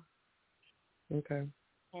y'all. Okay.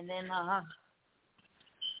 And then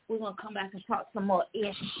we're gonna come back and talk some more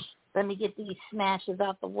ish. Let me get these smashes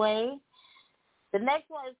out the way. The next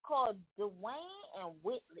one is called Dwayne and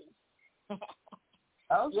Whitley.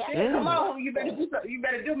 Oh shit! Yeah. Come on, you better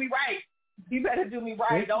do me right. You better do me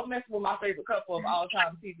right. Don't mess with my favorite couple of all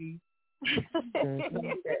time TV.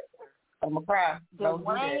 I'm gonna cry. Don't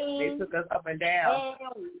do that. They took us up and down.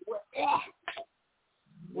 Yeah.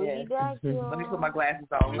 Let me put my glasses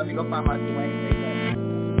on. Let me go find my Dwayne.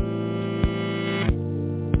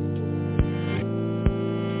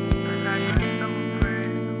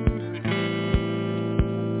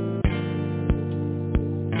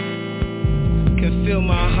 Feel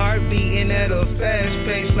my heart beating at a fast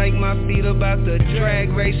pace, like my feet about to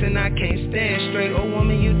drag race and I can't stand straight. Oh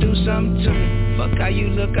woman, you do something to me. Fuck how you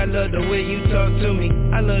look, I love the way you talk to me.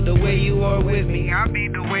 I love the way you are with me. I'll be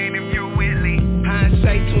Dwayne if you're Whitley.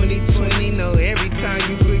 Hindsight 2020, know every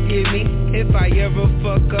time you forgive me. If I ever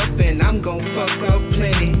fuck up, and I'm gon' fuck up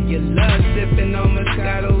plenty. You love sipping on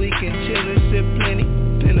Moscato, we can chill and sip plenty.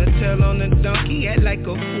 Pin a tail on the donkey, act like a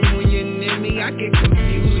fool when you're near me. I get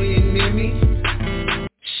confused when you're near me.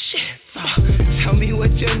 Tell me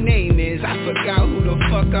what your name is, I forgot who the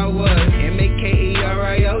fuck I was.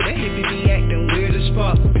 M-A-K-E-R-I-O, that hippie be acting weird as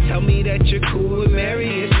fuck. Tell me that you're cool with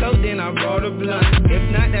Mary, if so then I brought a blunt.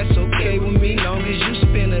 If not, that's okay with me, long as you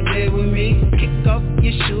spend a day with me. Kick off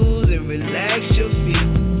your shoes and relax your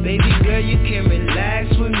feet. Baby girl, you can relax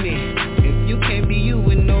with me. If you can't be you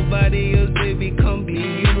with nobody else, baby, come be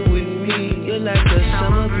you with me. You're like a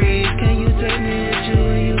summer breeze, can you take me with you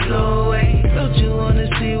when you go away? Don't you wanna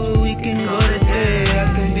see where we can go today? I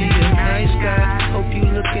can be a nice guy, hope you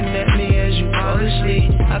looking at me as you fall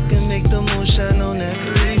asleep. I can make the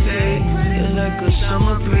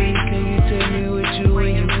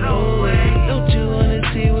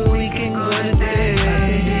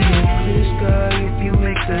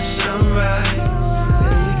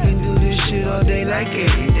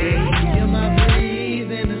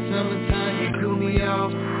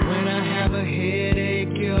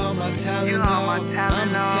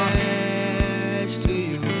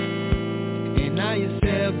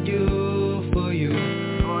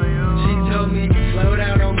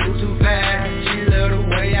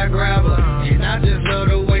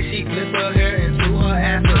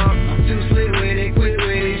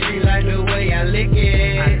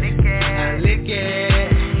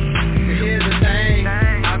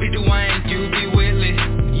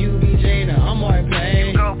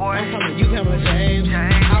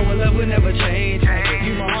never change. I give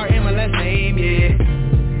you my heart and my last name,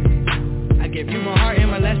 yeah. I give you my heart and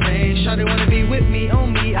my last name. Shawty wanna be with me,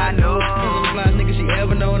 on me, I know. Cause I'm the flyest nigga she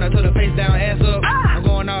ever known. I told her face down, ass up. I'm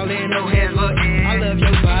going all in, no hands up. I love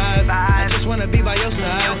your vibe. I just wanna be by your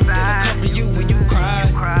side. Just comfort you when you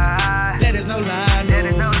cry. That is no lie, no.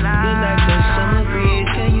 You like the summer breeze.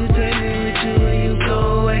 Can you take me with you when you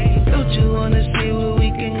go away? Don't you wanna see where we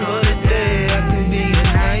can go today? I can be a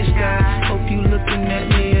nice guy. Hope you looking at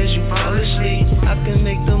me as you fall asleep. I can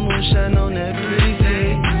make the moon shine on that pretty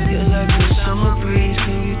face. You're like the summer breeze.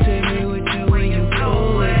 Can you take me with you when you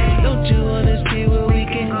go away? Don't you wanna see where we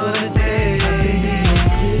can go today? I can be your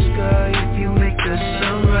clear sky if you make the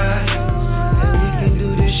sun rise. And we can do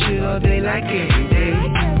this shit all day like every day.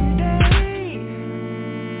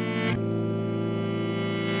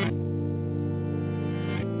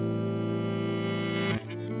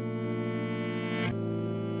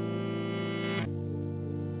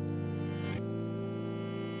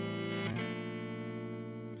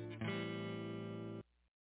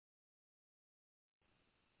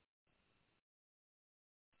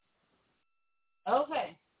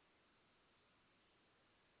 Okay.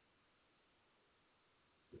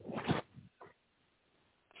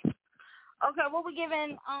 Okay, what we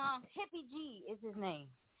giving? Hippie G is his name.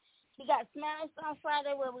 He got smashed on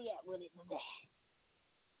Friday. Where we at with it today?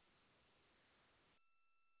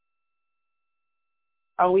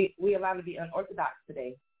 Oh, we allowed to be unorthodox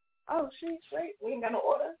today. Oh, shit, straight. We ain't got no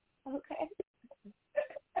order. Okay.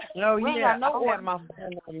 No, We ain't yeah, got no I order. had my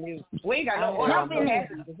phone on mute. We ain't got no order. I'm so Nothing.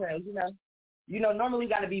 happy because, you know, normally we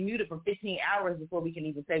got to be muted for 15 hours before we can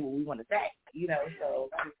even say what we want to say, so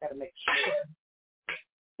I just got to make sure.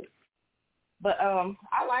 But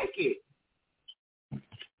I like it.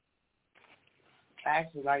 I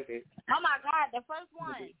actually like it. Oh, my God, the first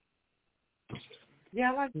one.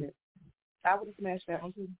 Yeah, I like it. I would have smashed that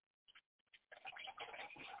one, too.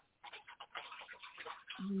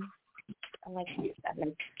 Mm-hmm. I like it.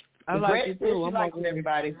 I like it, too. I'm like it,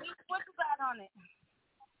 everybody. What you got on it?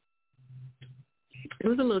 It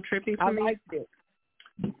was a little trippy for me. I liked it.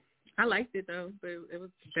 I liked it, though, but it was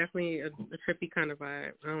definitely a trippy kind of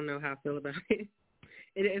vibe. I don't know how I feel about it.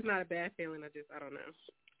 It's not a bad feeling. I don't know.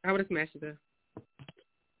 I would have smashed it, though.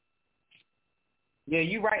 Yeah,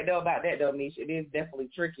 you're right, though, about that, though, Mish. It is definitely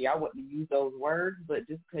tricky. I wouldn't use those words, but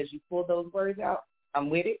just because you pull those words out, I'm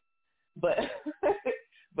with it. But,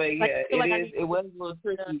 but yeah, it was a little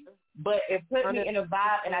tricky. But it put me in a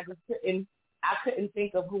vibe, and I couldn't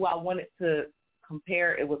think of who I wanted to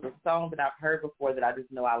compare. It was a song that I've heard before that I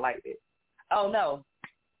just know I liked it. Oh, no.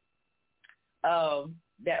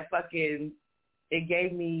 That fucking, it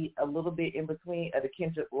gave me a little bit in between of the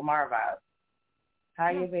Kendrick Lamar vibe.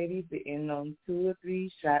 Hiya, baby, sitting on 2 or 3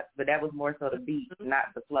 shots, but that was more so the beat, not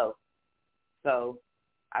the flow. So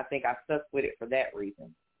I think I stuck with it for that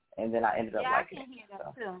reason, and then I ended up liking it. Yeah, I can hear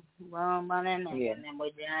that too. Well,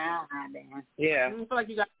 Yeah.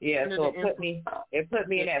 Yeah. So it put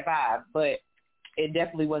me in that vibe, but it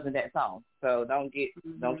definitely wasn't that song. So don't get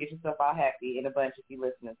yourself all happy in a bunch if you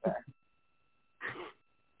listening, sir.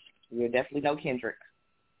 You're definitely no Kendrick.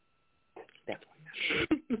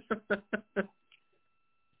 Definitely not.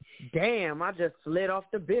 Damn, I just slid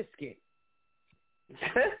off the biscuit.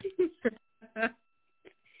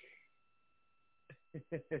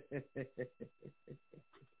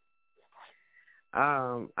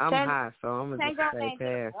 I'm high, so I'm gonna just say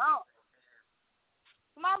pass.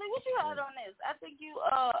 Molly, what you had on this? I think you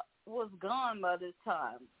was gone by this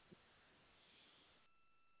time.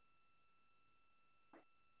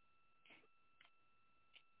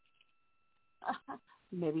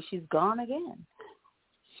 Maybe she's gone again.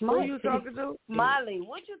 Who are you talking to? Molly,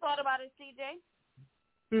 what you thought about it,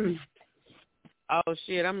 CJ? Oh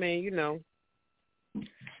shit! I mean,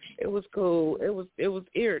 it was cool. It was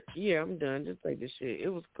Yeah, I'm done. Just like this shit. It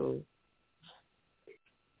was cool.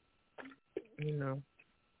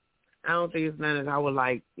 I don't think it's none that I would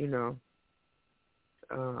like. I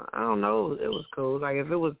don't know. It was cool. Like if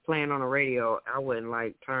it was playing on the radio, I wouldn't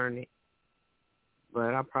like turn it.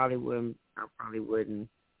 But I probably wouldn't. I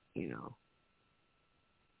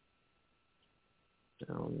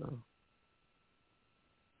don't know.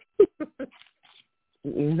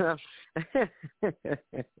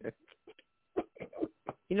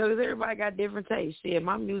 Because everybody got different tastes. Shit,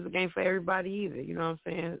 my music ain't for everybody either. You know what I'm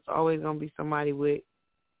saying? It's always gonna be somebody with,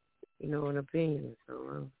 an opinion.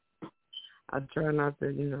 So I try not to,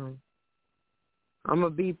 I'm gonna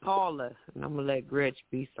be Paula, and I'm gonna let Gretch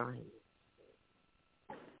be Simon.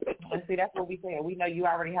 And see, that's what we saying. We know you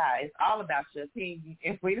already high. It's all about your opinion,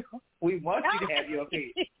 and we want you to have your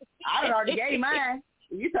opinion. I already gave mine.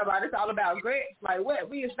 You talking about it's all about grits. Like what?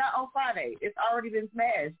 It's not on Friday. It's already been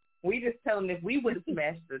smashed. We just tell them if we would have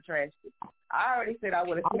smashed the trash. I already said I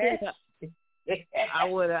would have smashed it. I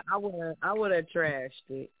would have trashed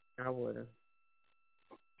it. I would have.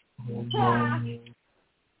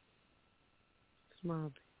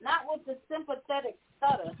 Not with the sympathetic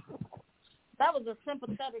stutter. That was a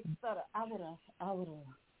sympathetic stutter. I would have.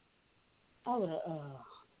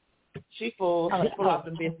 She full of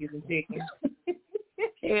some biscuits and chicken.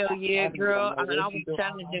 Hell yeah, girl. I was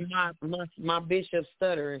challenging my bishop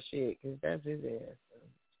stutter and shit, because that's his ass.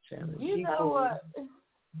 You know what?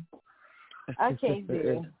 I can't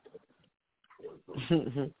do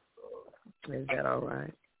it. Is that all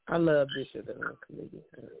right? I love Bishop and comedian.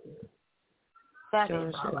 That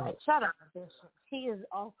is all right. Shout out to Bishop. He is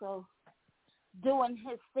also doing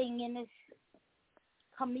his thing in this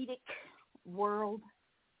comedic world.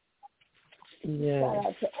 Yeah. Shout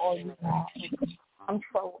out to all you guys. I'm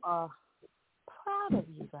so proud of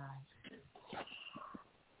you guys.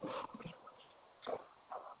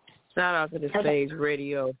 Shout out to the Stage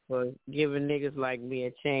Radio for giving niggas like me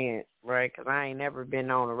a chance, right? Because I ain't never been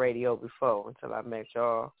on the radio before until I met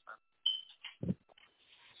y'all.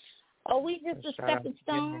 Oh, we just a stepping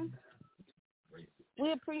stone.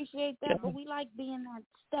 We appreciate that, but we like being that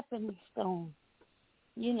stepping stone.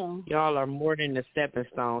 You know. Y'all are more than a stepping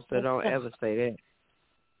stone, so don't ever say that.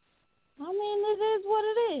 I mean, it is what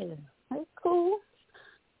it is. It's cool.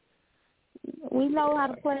 We know how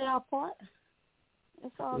to play our part.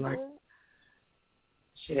 It's all good.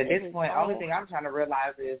 Shit, at this point, only thing I'm trying to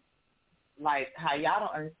realize is, like, how y'all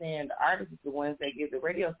don't understand the artists are the ones that give the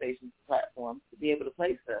radio stations the platform to be able to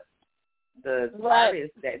play stuff. The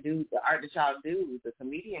artists that do the art that y'all do, the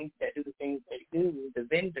comedians that do the things they do, the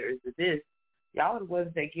vendors, the this, y'all are the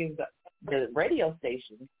ones that give the radio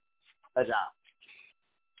station a job.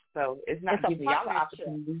 So it's not giving y'all an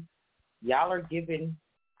opportunity. Y'all are giving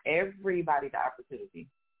everybody the opportunity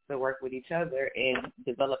to work with each other and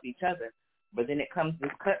develop each other. But then it comes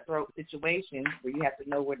this cutthroat situation where you have to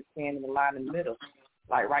know where to stand in the line in the middle.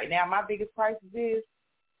 Like right now, my biggest crisis is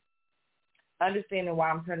understanding why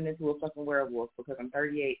I'm turning into a fucking werewolf, because I'm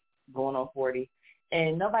 38, going on 40,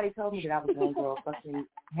 and nobody told me that I was going to grow fucking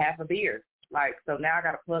half a beard. Like, so now I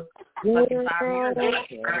got to pluck fucking 5 years off.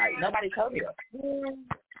 Like, nobody told me that.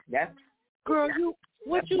 That's, girl,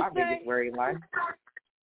 what you my say? biggest worry in life.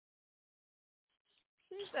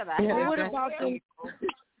 What about them?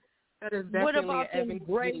 What about them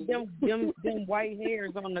gray, them white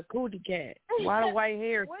hairs on the cootie cat? Why the white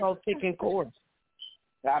hair so thick and coarse?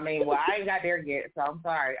 I mean, well, I ain't got there yet, so I'm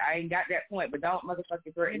sorry. I ain't got that point, but don't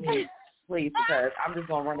motherfucking threaten me, please, because I'm just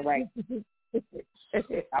going to run away.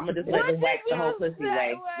 I'm going to just let them wax the whole pussy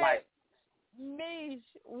away. Like, Mish,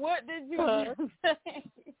 what did you say?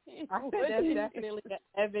 I said that's definitely an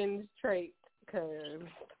Evans trait, because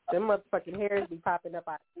them motherfucking hairs be popping up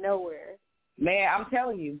out of nowhere. Man, I'm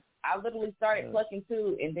telling you, I literally started plucking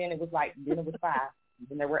 2, and then it was 5,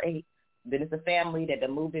 then there were 8. Then it's a family that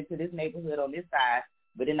moved into this neighborhood on this side,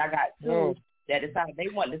 but then I got 2 that decided they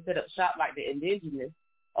wanted to set up shop like the indigenous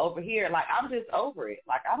over here. Like, I'm just over it.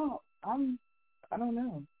 Like, I don't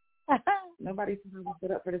know. Nobody said I was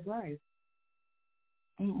set up for this life.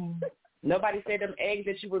 Nobody said them eggs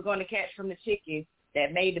that you were going to catch from the chicken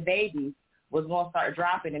that made the babies was going to start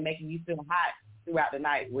dropping and making you feel hot throughout the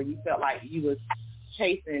night, where you felt like you was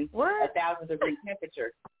chasing 1,000-degree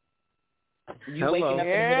temperature. You waking up in the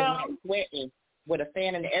middle of the night sweating with a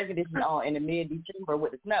fan and the air conditioner on in the mid-December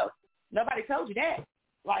with the snow. Nobody told you that.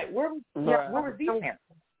 Like, where was these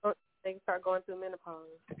answers? They start going through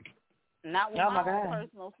menopause. Not with my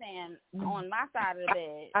personal fan on my side of the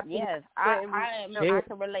bed. Yes, I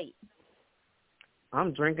can relate.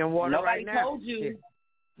 I'm drinking water right now. Nobody told you.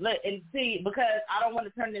 Look, and see, because I don't want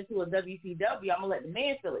to turn it into a WCW, I'm going to let the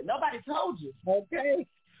man feel it. Nobody told you. Okay.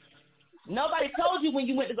 Nobody told you when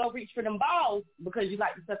you went to go reach for them balls, because you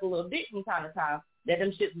like to suck a little dick from time to time, that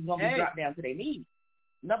them shits was going to be dropped down to their knees.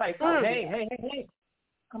 Nobody told you. Hey.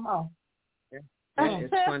 Come on.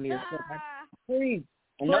 It's funny as fuck. Please.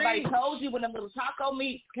 And nobody told you when them little taco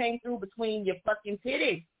meats came through between your fucking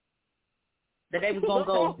titties that they was going to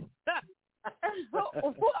go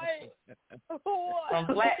from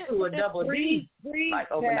flat to a double D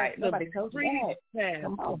like overnight. Nobody told you that.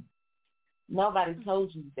 Come on. Nobody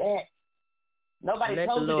told you that. Nobody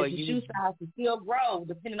told you that your shoe size can still grow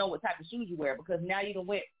depending on what type of shoes you wear, because now you done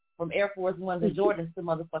went from Air Force Ones and Jordans to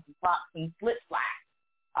motherfucking Crocs and slip-slides.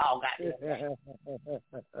 Oh, goddamn.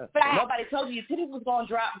 Nobody told you your titties was going to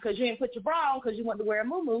drop because you didn't put your bra on because you wanted to wear a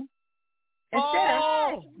muumuu instead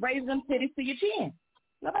of raising them titties to your chin.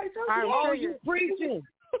 Nobody told you. Oh, you preaching.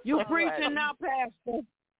 You preaching now, Pastor.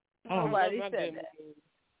 Nobody said that.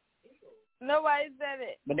 Nobody said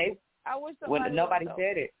it. But I wish somebody nobody would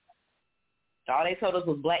said it. All they told us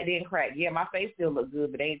was black then crack. Yeah, my face still look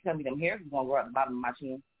good, but they ain't tell me them hairs was gonna grow out the bottom of my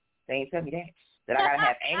chin. They ain't tell me that. That I gotta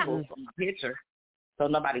have angles from the picture so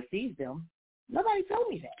nobody sees them. Nobody told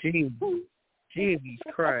me that. Jesus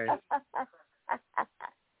Christ.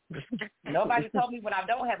 Nobody told me when I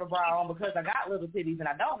don't have a bra on because I got little titties and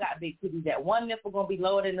I don't got big titties that one nipple gonna be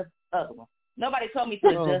lower than the other one. Nobody told me to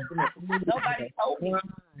adjust the nipple. Nobody told me.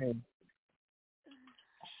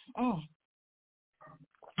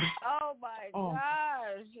 Oh my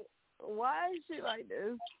gosh. Why is she like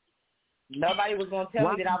this? Nobody was going to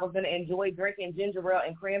tell me that I was going to enjoy drinking ginger ale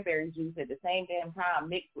and cranberry juice at the same damn time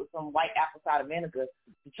mixed with some white apple cider vinegar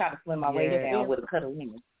to try to slim my waist down with a cut of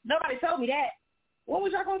lemon. Nobody told me that. What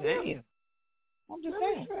was y'all going to tell me? I'm just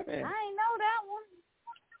saying. I ain't know that one.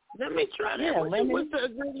 Let me try that. Yeah, what's the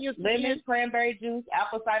ingredients? Lemon, cranberry juice,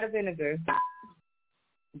 apple cider vinegar.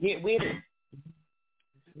 Get with it.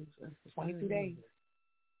 22 days.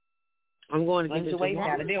 I'm going to get your weight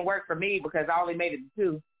down. It didn't work for me because I only made it to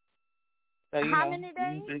 2. So, how many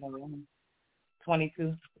days?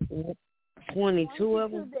 22. 22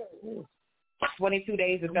 of them? 22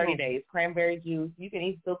 days or 30 days. Cranberry juice. You can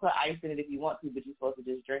even still put ice in it if you want to, but you're supposed to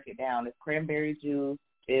just drink it down. It's cranberry juice.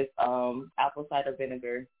 It's apple cider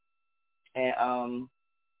vinegar and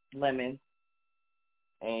lemon.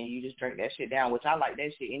 And you just drink that shit down, which I like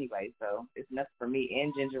that shit anyway. So it's enough for me.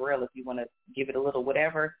 And ginger ale if you want to give it a little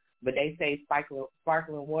whatever. But they say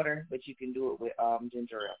sparkling water, but you can do it with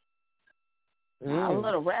ginger ale. A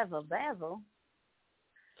little razzle dazzle.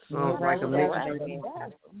 Sounds like a mixture.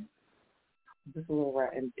 Just a little,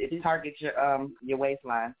 and it targets your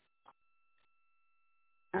waistline.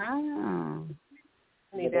 Oh.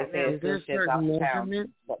 Yeah, they say it's good shit off the pound.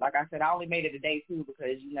 But like I said, I only made it a day too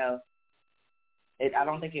because I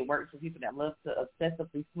don't think it works for people that love to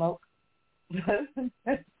obsessively smoke.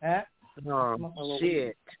 Oh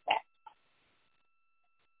shit.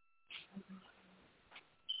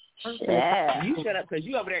 Yeah. You shut up because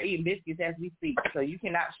you over there eating biscuits as we speak, so you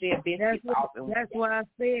cannot share biscuits. That's why I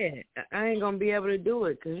said I ain't gonna be able to do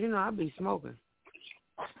it because I be smoking.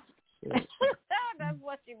 That's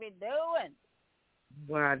what you be doing.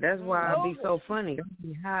 Wow, that's why I be so funny. I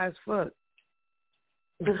be high as fuck.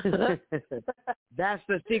 That's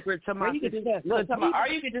the secret to my success. Or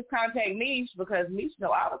you could just contact Mish because Mish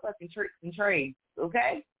know all the fucking tricks and trades.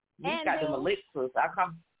 Okay, Mish got them elixirs.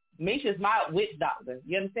 Mish is my witch doctor.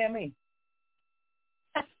 You understand me?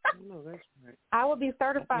 No, that's right. I will be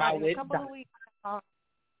certified in a couple of weeks. A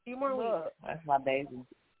few more weeks. That's my baby.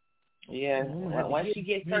 Yeah. Once she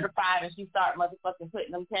gets certified and she start motherfucking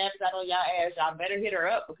putting them tabs out on y'all ass, y'all better hit her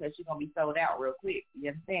up because she's gonna be sold out real quick. You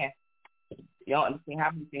understand? You don't understand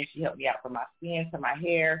how many things she helped me out from my skin to my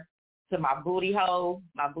hair to my booty hole.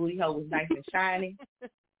 My booty hole was nice and shiny.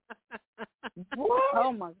 What?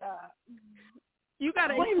 Oh my God. You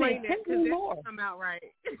gotta explain that because it didn't come out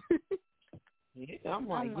right. Yeah, I'm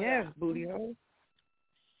like, yes, booty hole.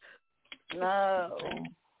 No.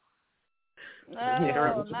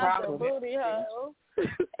 No, not the booty hole.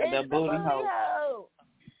 The booty hole.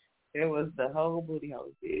 It was the whole booty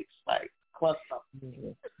hole, bitch. Like, cluster.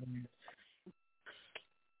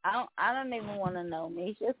 I don't even want to know,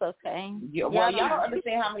 Mish. It's okay. Y'all don't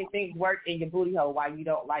understand how many things work in your booty hole why you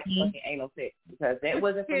don't like fucking anal sex. Because that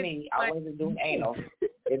wasn't for me. I wasn't doing anal.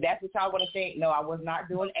 If that's what y'all want to think, no, I was not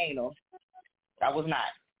doing anal. I was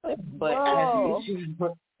not. But I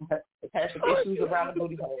had some issues around the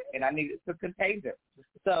booty hole, and I needed to contain them.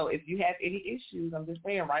 So if you have any issues, I'm just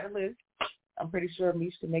saying, write a list. I'm pretty sure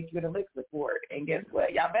Mish can make you an elixir for it. And guess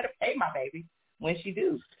what? Y'all better pay my baby when she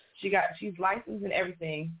do. She's licensed and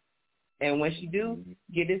everything. And when she do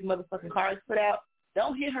get this motherfucking cards put out,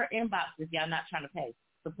 don't hit her inbox if y'all not trying to pay.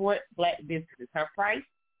 Support black businesses. Her price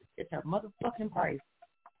is her motherfucking price.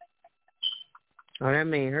 Oh, that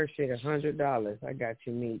mean her shit $100. I got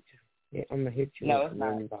you, Meech. Yeah, I'm gonna hit you. No, it's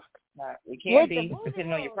not. It can be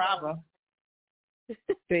depending on your problem.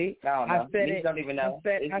 See, I don't know. said it. Don't even know.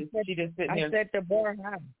 She just sitting here. I set the bar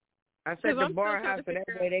high. I set the bar high so that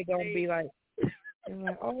way they gonna be like,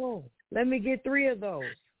 oh, let me get 3 of those.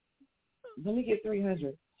 Let me get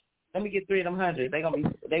 300. Let me get 3 of them 100. They gonna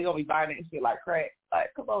be buying that shit like crack.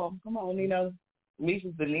 Like, come on, Nino.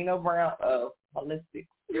 Misha's the Nino Brown of holistic.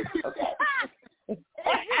 Okay. It's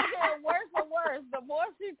getting worse and worse. The more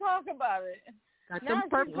she talk about it, now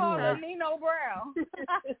she's calling her Nino Brown.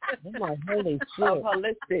 I'm like, holy shit. Of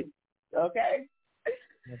holistic. Okay.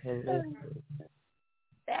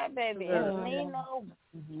 That baby is Nino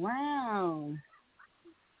Brown.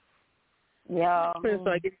 Yeah. It's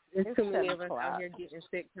like it's too many of us out here getting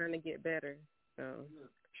sick trying to get better. So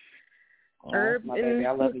herbs and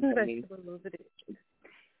I love vegetables.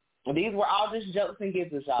 These were all just jokes and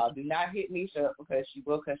giggles, y'all. Do not hit Misha up because she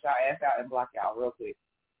will cut y'all ass out and block y'all real quick.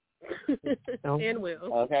 And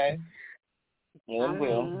will. Okay? And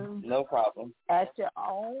will. No problem. At your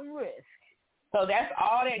own risk. So that's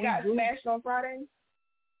all that got smashed on Friday?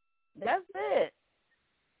 That's it.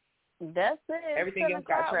 Everything else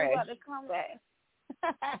got trashed. About to come back.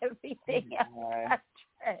 Everything else got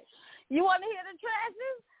trashed. You want to hear the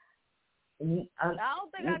trashes? I don't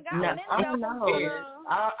think I got it. I don't know.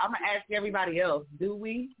 I'm going to ask everybody else. Do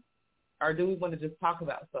we? Or do we want to just talk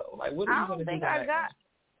about something? Like, what do we want to do?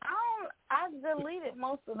 I deleted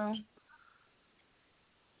most of them.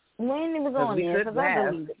 We ain't even going there because I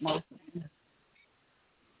deleted most of them.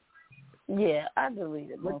 Yeah, I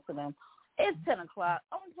deleted most of them. It's 10 o'clock.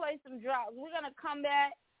 I'm going to play some drops. We're going to come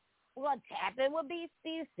back. We're going to tap in with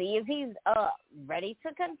BC, see if he's ready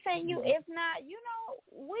to continue. If not,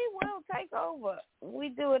 we will take over. We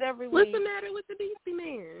do it every week. What's the matter with the BC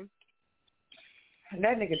man?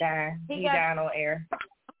 That nigga died. He died on air.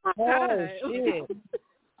 Oh, shit.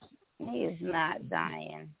 He is not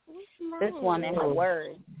dying. This one in her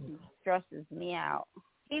words stresses me out.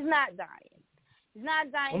 He's not dying. He's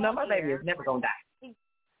not dying. Well, no, my baby is never going to die.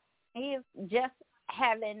 He is just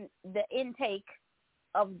having the intake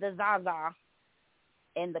of the Zaza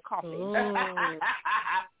and the coffee.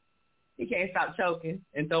 He can't stop choking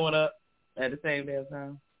and throwing up at the same damn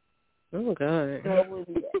time. Oh, God.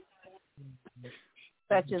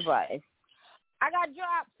 Such is life. I got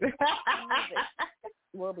dropped.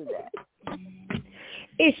 We'll be back.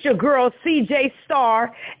 It's your girl, CJ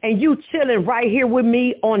Star, and you chilling right here with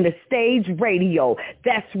me on the Stage Radio.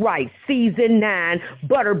 That's right, Season 9,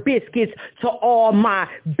 Butter Biscuits to all my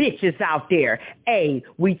bitches out there. Hey,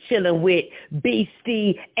 we chilling with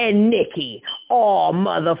Beastie and Nikki all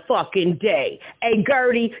motherfucking day. Hey,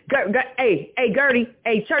 Gertie,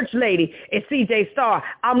 hey, church lady, it's CJ Star.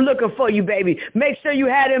 I'm looking for you, baby. Make sure you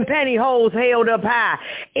had them pantyhose held up high.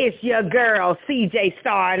 It's your girl, CJ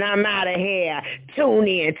Star, and I'm out of here. Tune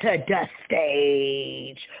in to the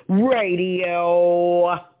Stage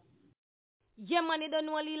Radio. Yeah, man, you don't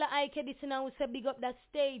know Lila Ike this now. We say big up that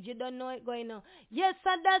stage. You don't know it going on. Yes,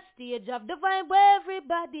 at that stage of the vibe where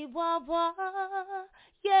everybody want.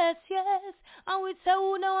 Yes. And we say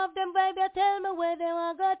who know of them vibe, you tell me where they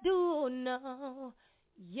want to do now.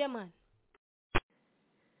 Yeah, man.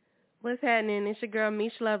 What's happening? It's your girl,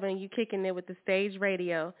 Mish Lover, and you kicking it with the Stage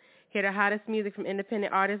Radio. Hear the hottest music from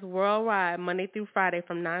independent artists worldwide, Monday through Friday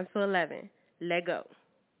from 9 to 11. Let go.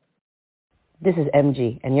 This is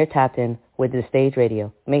MG, and you're tapped in with the Stage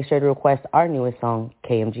Radio. Make sure to request our newest song,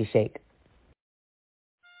 KMG Shake.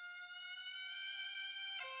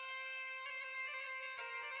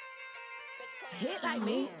 Hit like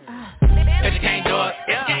me. Bet you can't do it.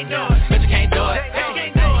 Bet you can't do it. Bet you can't do it. Bet you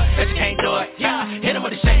can't do it. Bet you can't do it. Yeah, hit him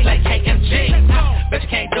with a shake like KMG. Bet you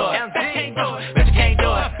can't do it. Bet you can't do it. Bet you can't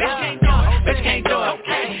do it. Bet you can't do it. Bet you can't do it.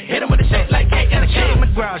 Hit him with a shake like KMG.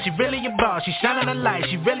 McGraw, she really a boss, she shining a light,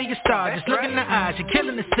 she really a star. Just look in the eyes, she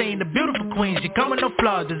killing the scene, the beautiful queen, she come with no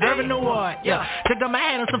flaws, deserving the award. Yeah, check out my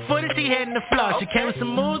hand on some footage, she heading the floor. She came with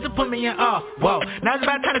some moves to put me in awe. Whoa, now it's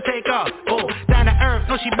about time to take off. Oh, down to earth,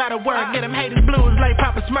 no she about to work. Get them hating blues like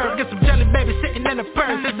Papa Smurf. Get some jelly baby sitting in the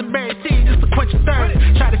purse, and some berry seeds just to quench your thirst.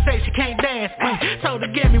 Try to say she can't dance, told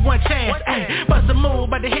her give me one chance. Bust a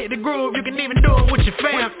move, about to hit the groove, you can even do it with your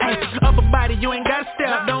fam. Upper body, you ain't got to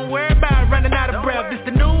step, don't worry about running out of breath. This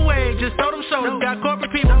the new wave, just throw them shoulders. Got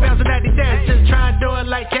corporate people bouncing at the desk, just try and do it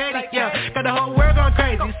like Katie. Yeah, got the whole world going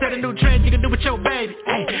crazy. Set a new trend, you can do with your baby.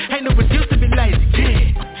 Ain't no excuse to be lazy.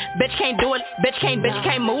 Bitch can't do it, bitch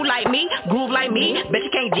can't move like me, groove like me. Bitch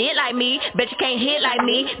you can't get like me, bitch you can't hit like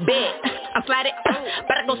me. Bet I'm flatted,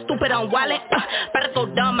 better go stupid on wallet, better go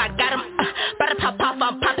dumb, I got him. Better pop,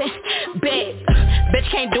 I'm popping. Bet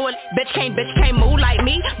bitch can't do it, bitch can't move like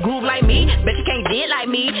me, groove like me. Bitch you can't get like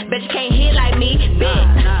me, bitch you can't hit like me. Bet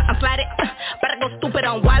I'm flatted, better go stupid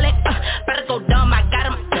on wallet, better go dumb, I got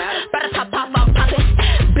him. Better pop, I'm popping.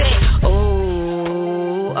 Bet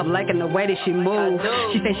oh, I'm liking the way that she moves.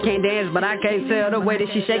 She said she can't dance, but I can't tell the way that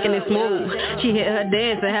she shaking it smooth. She hit her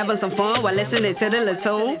dance and having some fun while listening to the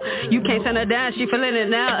little. You can't turn her down, she feeling it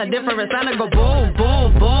now. A different sound go boom,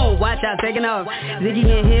 boom, boom. Watch out, taking off. Ziggy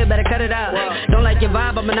in here, better cut it out. Don't like your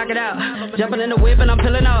vibe, I'ma knock it out. Jumping in the whip and I'm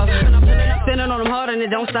peeling off. Spinning on them hard and it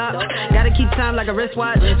don't stop. Gotta keep time like a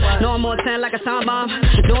wristwatch. No, I'm on 10 like a time bomb.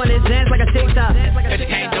 Doing this dance like a TikTok. Bet you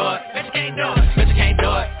can't do it. Bet you can't do it. Bet you can't do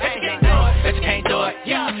it. Bet you can't do it. Bet you can't do it.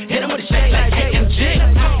 Yeah, hit him with a shake like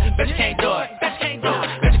KMG. Bet you can't do it. Bet you can't do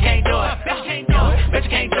it. Bet you can't do it. Bet you can't do it.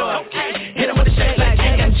 can't do it. Hit him with the shake like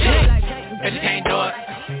KMG. Bet you can't do it.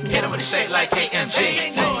 Hit him with the shake like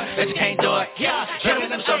KMG. Bet you can't do it. Turning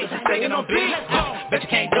them shoulders and staying on beat. Bet you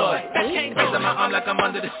can't do it. Raising my arm like I'm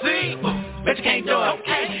under the sea. Bet you can't do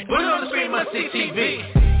it. Put it on the screen, must see TV.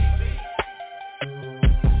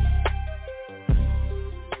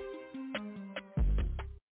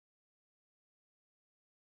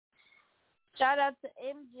 Shout out to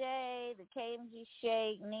MJ, the KMG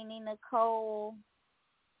Shake, Nene Nicole,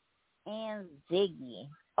 and Ziggy.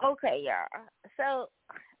 Okay, y'all. So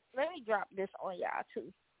let me drop this on y'all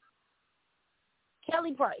too.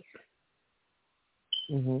 Kelly Price.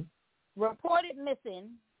 Reported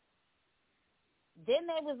missing. Then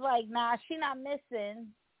they was like, nah, she not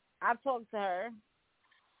missing. I talked to her.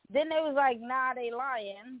 Then they was like, nah, they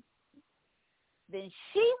lying. Then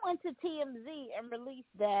she went to TMZ and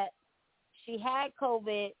released that she had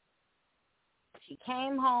COVID. She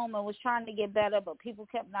came home and was trying to get better, but people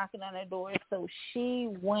kept knocking on her door. So she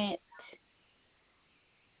went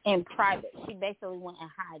in private. She basically went in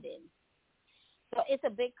hiding. So it's a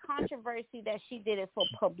big controversy that she did it for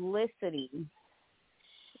publicity.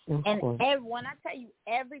 And when I tell you,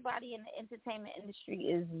 everybody in the entertainment industry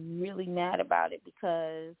is really mad about it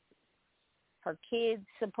because her kids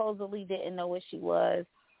supposedly didn't know what she was.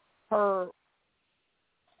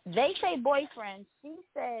 They say boyfriend. She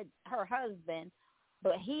said her husband,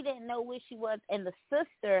 but he didn't know where she was, and the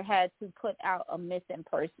sister had to put out a missing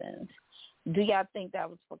persons. Do y'all think that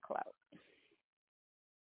was for clout?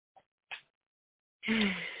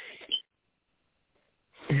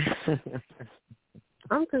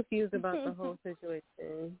 I'm confused about the whole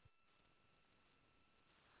situation.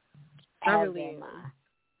 I really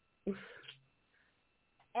am.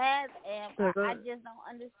 As am I. I just don't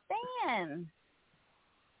understand.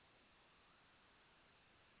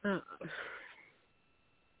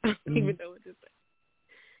 Even though it just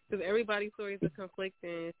because everybody's stories are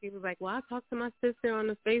conflicting. She was like, well, I talk to my sister on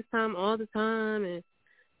the FaceTime all the time, and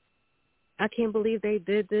I can't believe they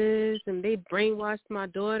did this, and they brainwashed my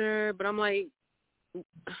daughter. But I'm like,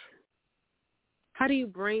 how do you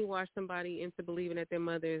brainwash somebody into believing that their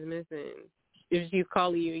mother is missing if she's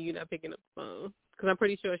calling you and you're not picking up the phone? Because I'm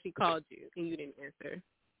pretty sure she called you and you didn't answer.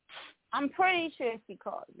 I'm pretty sure she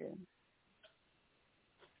called you.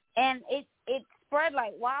 And it spread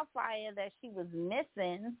like wildfire that she was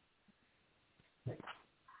missing.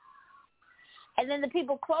 And then the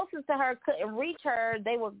people closest to her couldn't reach her.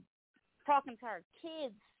 They were talking to her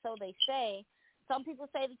kids, so they say. Some people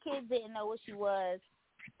say the kids didn't know what she was.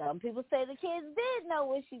 Some people say the kids did know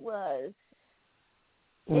what she was.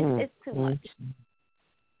 It's too much.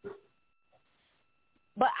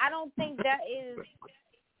 But I don't think that is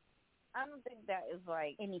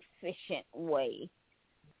like an efficient way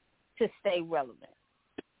to stay relevant.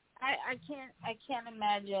 I can't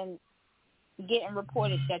imagine getting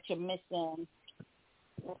reported that you're missing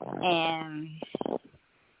and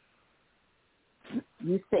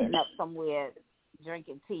you sitting up somewhere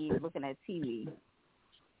drinking tea, looking at TV.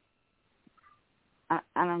 I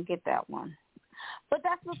don't get that one. But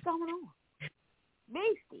that's what's going on.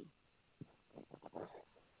 Beastie.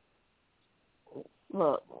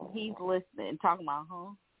 Look, he's listening, talking about,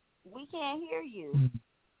 huh? We can't hear you.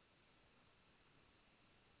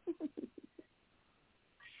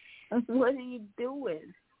 What are you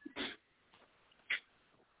doing?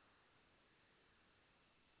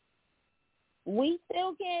 We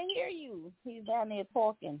still can't hear you. He's down there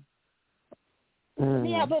talking.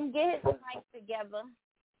 We help him get his mic together.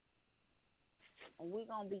 And we're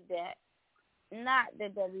going to be back. Not the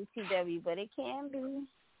WTW, but it can be.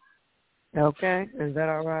 Okay. Is that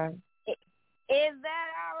all right? Is that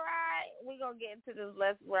all right? We're going to get into this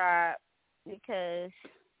Let's Ride because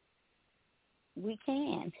we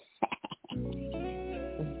can.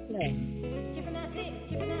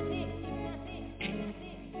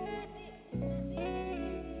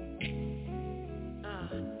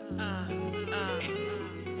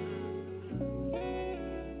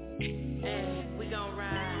 We gon'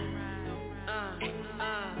 ride.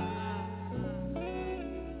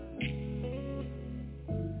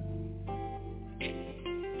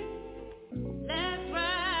 Let's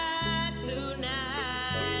ride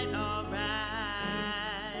tonight, alright.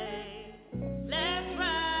 Let's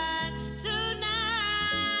ride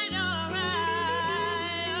tonight, alright.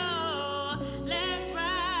 Oh, let's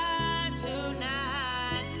ride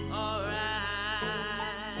tonight, alright.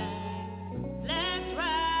 Let's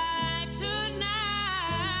ride tonight.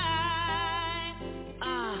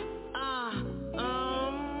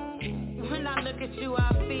 When I look at you, I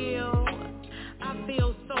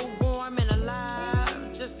feel so warm and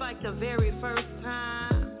alive, just like the very first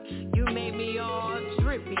time you made me all dream.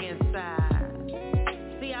 empty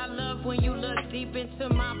inside. See, I love when you look deep into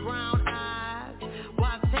my brown eyes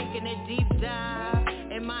while taking a deep dive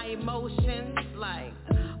in my emotions like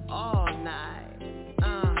all night.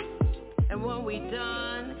 And when we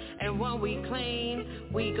done, and when we clean,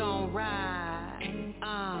 we gon' ride.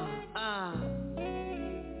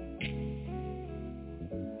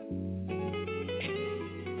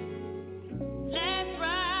 Let's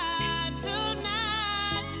ride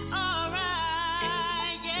tonight,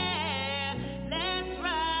 alright, yeah. Let's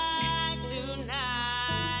ride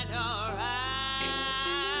tonight, alright.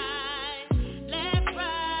 Let's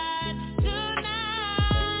ride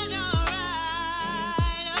tonight, alright.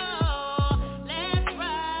 Oh, let's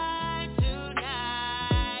ride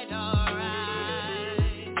tonight, alright.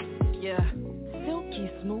 Yeah, silky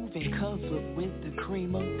smooth and covered with the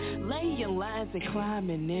creamer. Laying lines and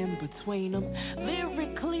climbing in between them.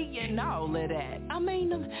 Lyrically and all of that. I mean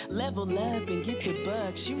them. Level up and get your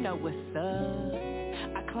bucks, you know what's up.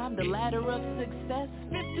 I climbed the ladder of success.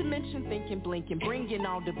 Fifth dimension thinking, blinking, bringing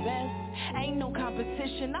all the best. Ain't no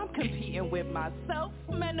competition, I'm competing with myself.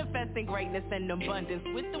 Manifesting greatness and abundance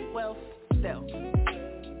with the wealth self.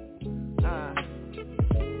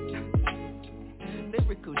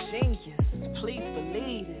 Lyrical genius, please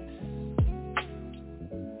believe it.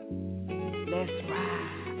 Let's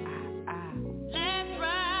ride. Let's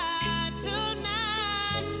ride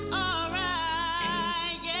tonight,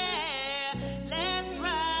 alright, yeah. Let's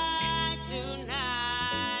ride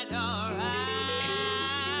tonight, alright.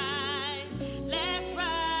 Let's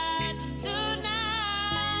ride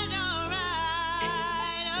tonight, alright.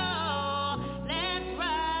 Oh, let's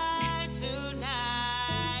ride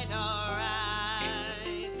tonight, alright.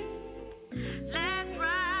 Let's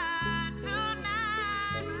ride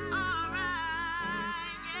tonight, alright,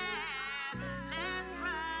 yeah. Let's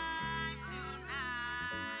ride tonight,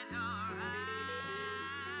 alright. Let's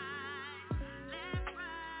ride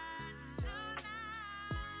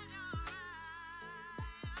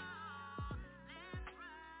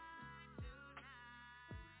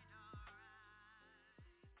tonight,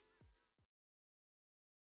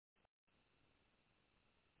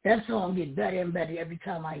 That song gets better and better every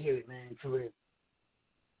time I hear it, man, for real.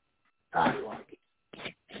 I like it.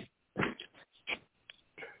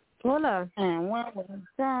 Hola. And when we're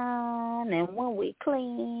done, and when we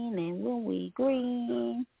clean, and when we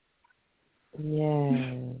green. Yes,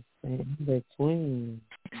 in between.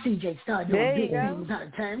 CJ started doing big things out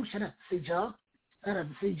of time. Shut up, CJ. Shut up,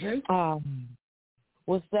 CJ.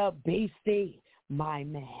 What's up, BC? My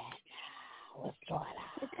man. What's going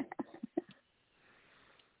on?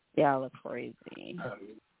 Y'all are crazy.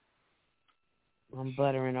 I'm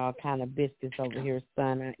buttering all kind of biscuits over here,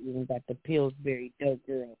 son. I even got the Pillsbury dope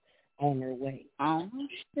girl on her way. Oh,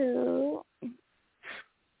 shoot.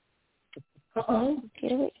 Uh-oh.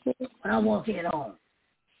 Get it. When I walk in on.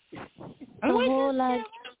 A whole lot of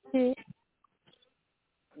shit.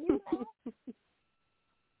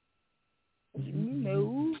 You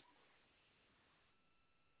know.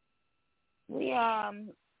 We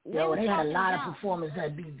Yo, they had a lot of performers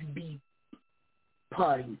at BZB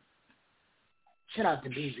party. Shout out to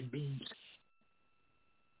BZB.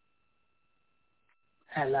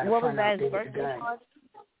 Had a lot of fun out there with the guys.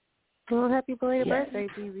 Well, happy belated birthday,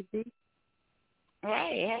 BZB.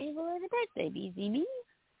 Right, happy belated birthday, BZB.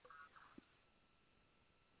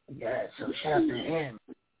 Yeah, so shout out to him.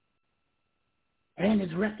 And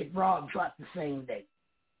his record Rob dropped the same day.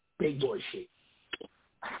 Big boy shit.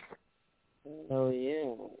 Oh,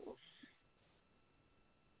 yeah.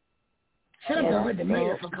 Shout out to Hood the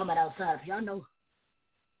Mayor for coming outside. If y'all know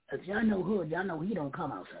Hood, y'all know he don't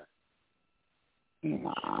come outside.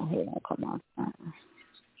 No, he don't come outside.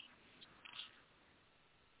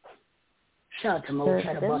 Shout out to Mo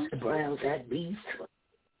Cheddar Buster Browns at Beast.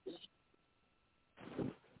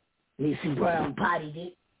 Niecy Brown pottied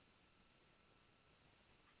it.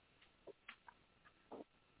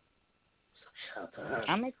 Shout out to her.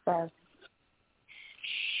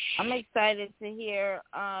 I'm excited to hear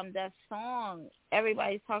that song.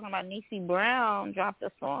 Everybody's talking about Niecy Brown dropped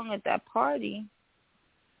a song at that party.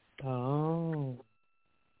 Oh.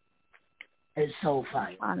 It's so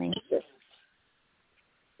fire.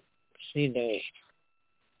 She did.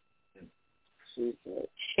 She did.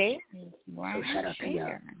 So shout out to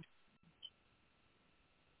y'all.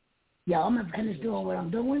 Yeah, I'm gonna finish doing what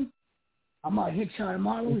I'm doing. I'm gonna hit y'all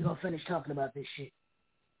tomorrow. We're gonna finish talking about this shit.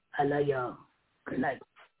 I love y'all. Good night.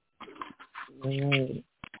 All right.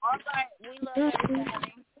 We love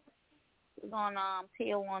everybody. We're gonna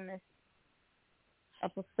peel on this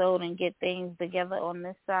episode and get things together on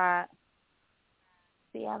this side.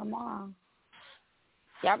 See y'all tomorrow.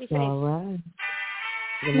 Y'all be safe. All right.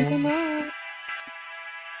 Good night.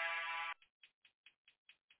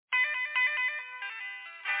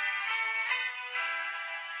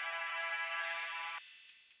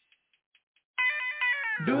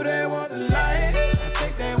 Do they want the light? I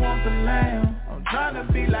think they want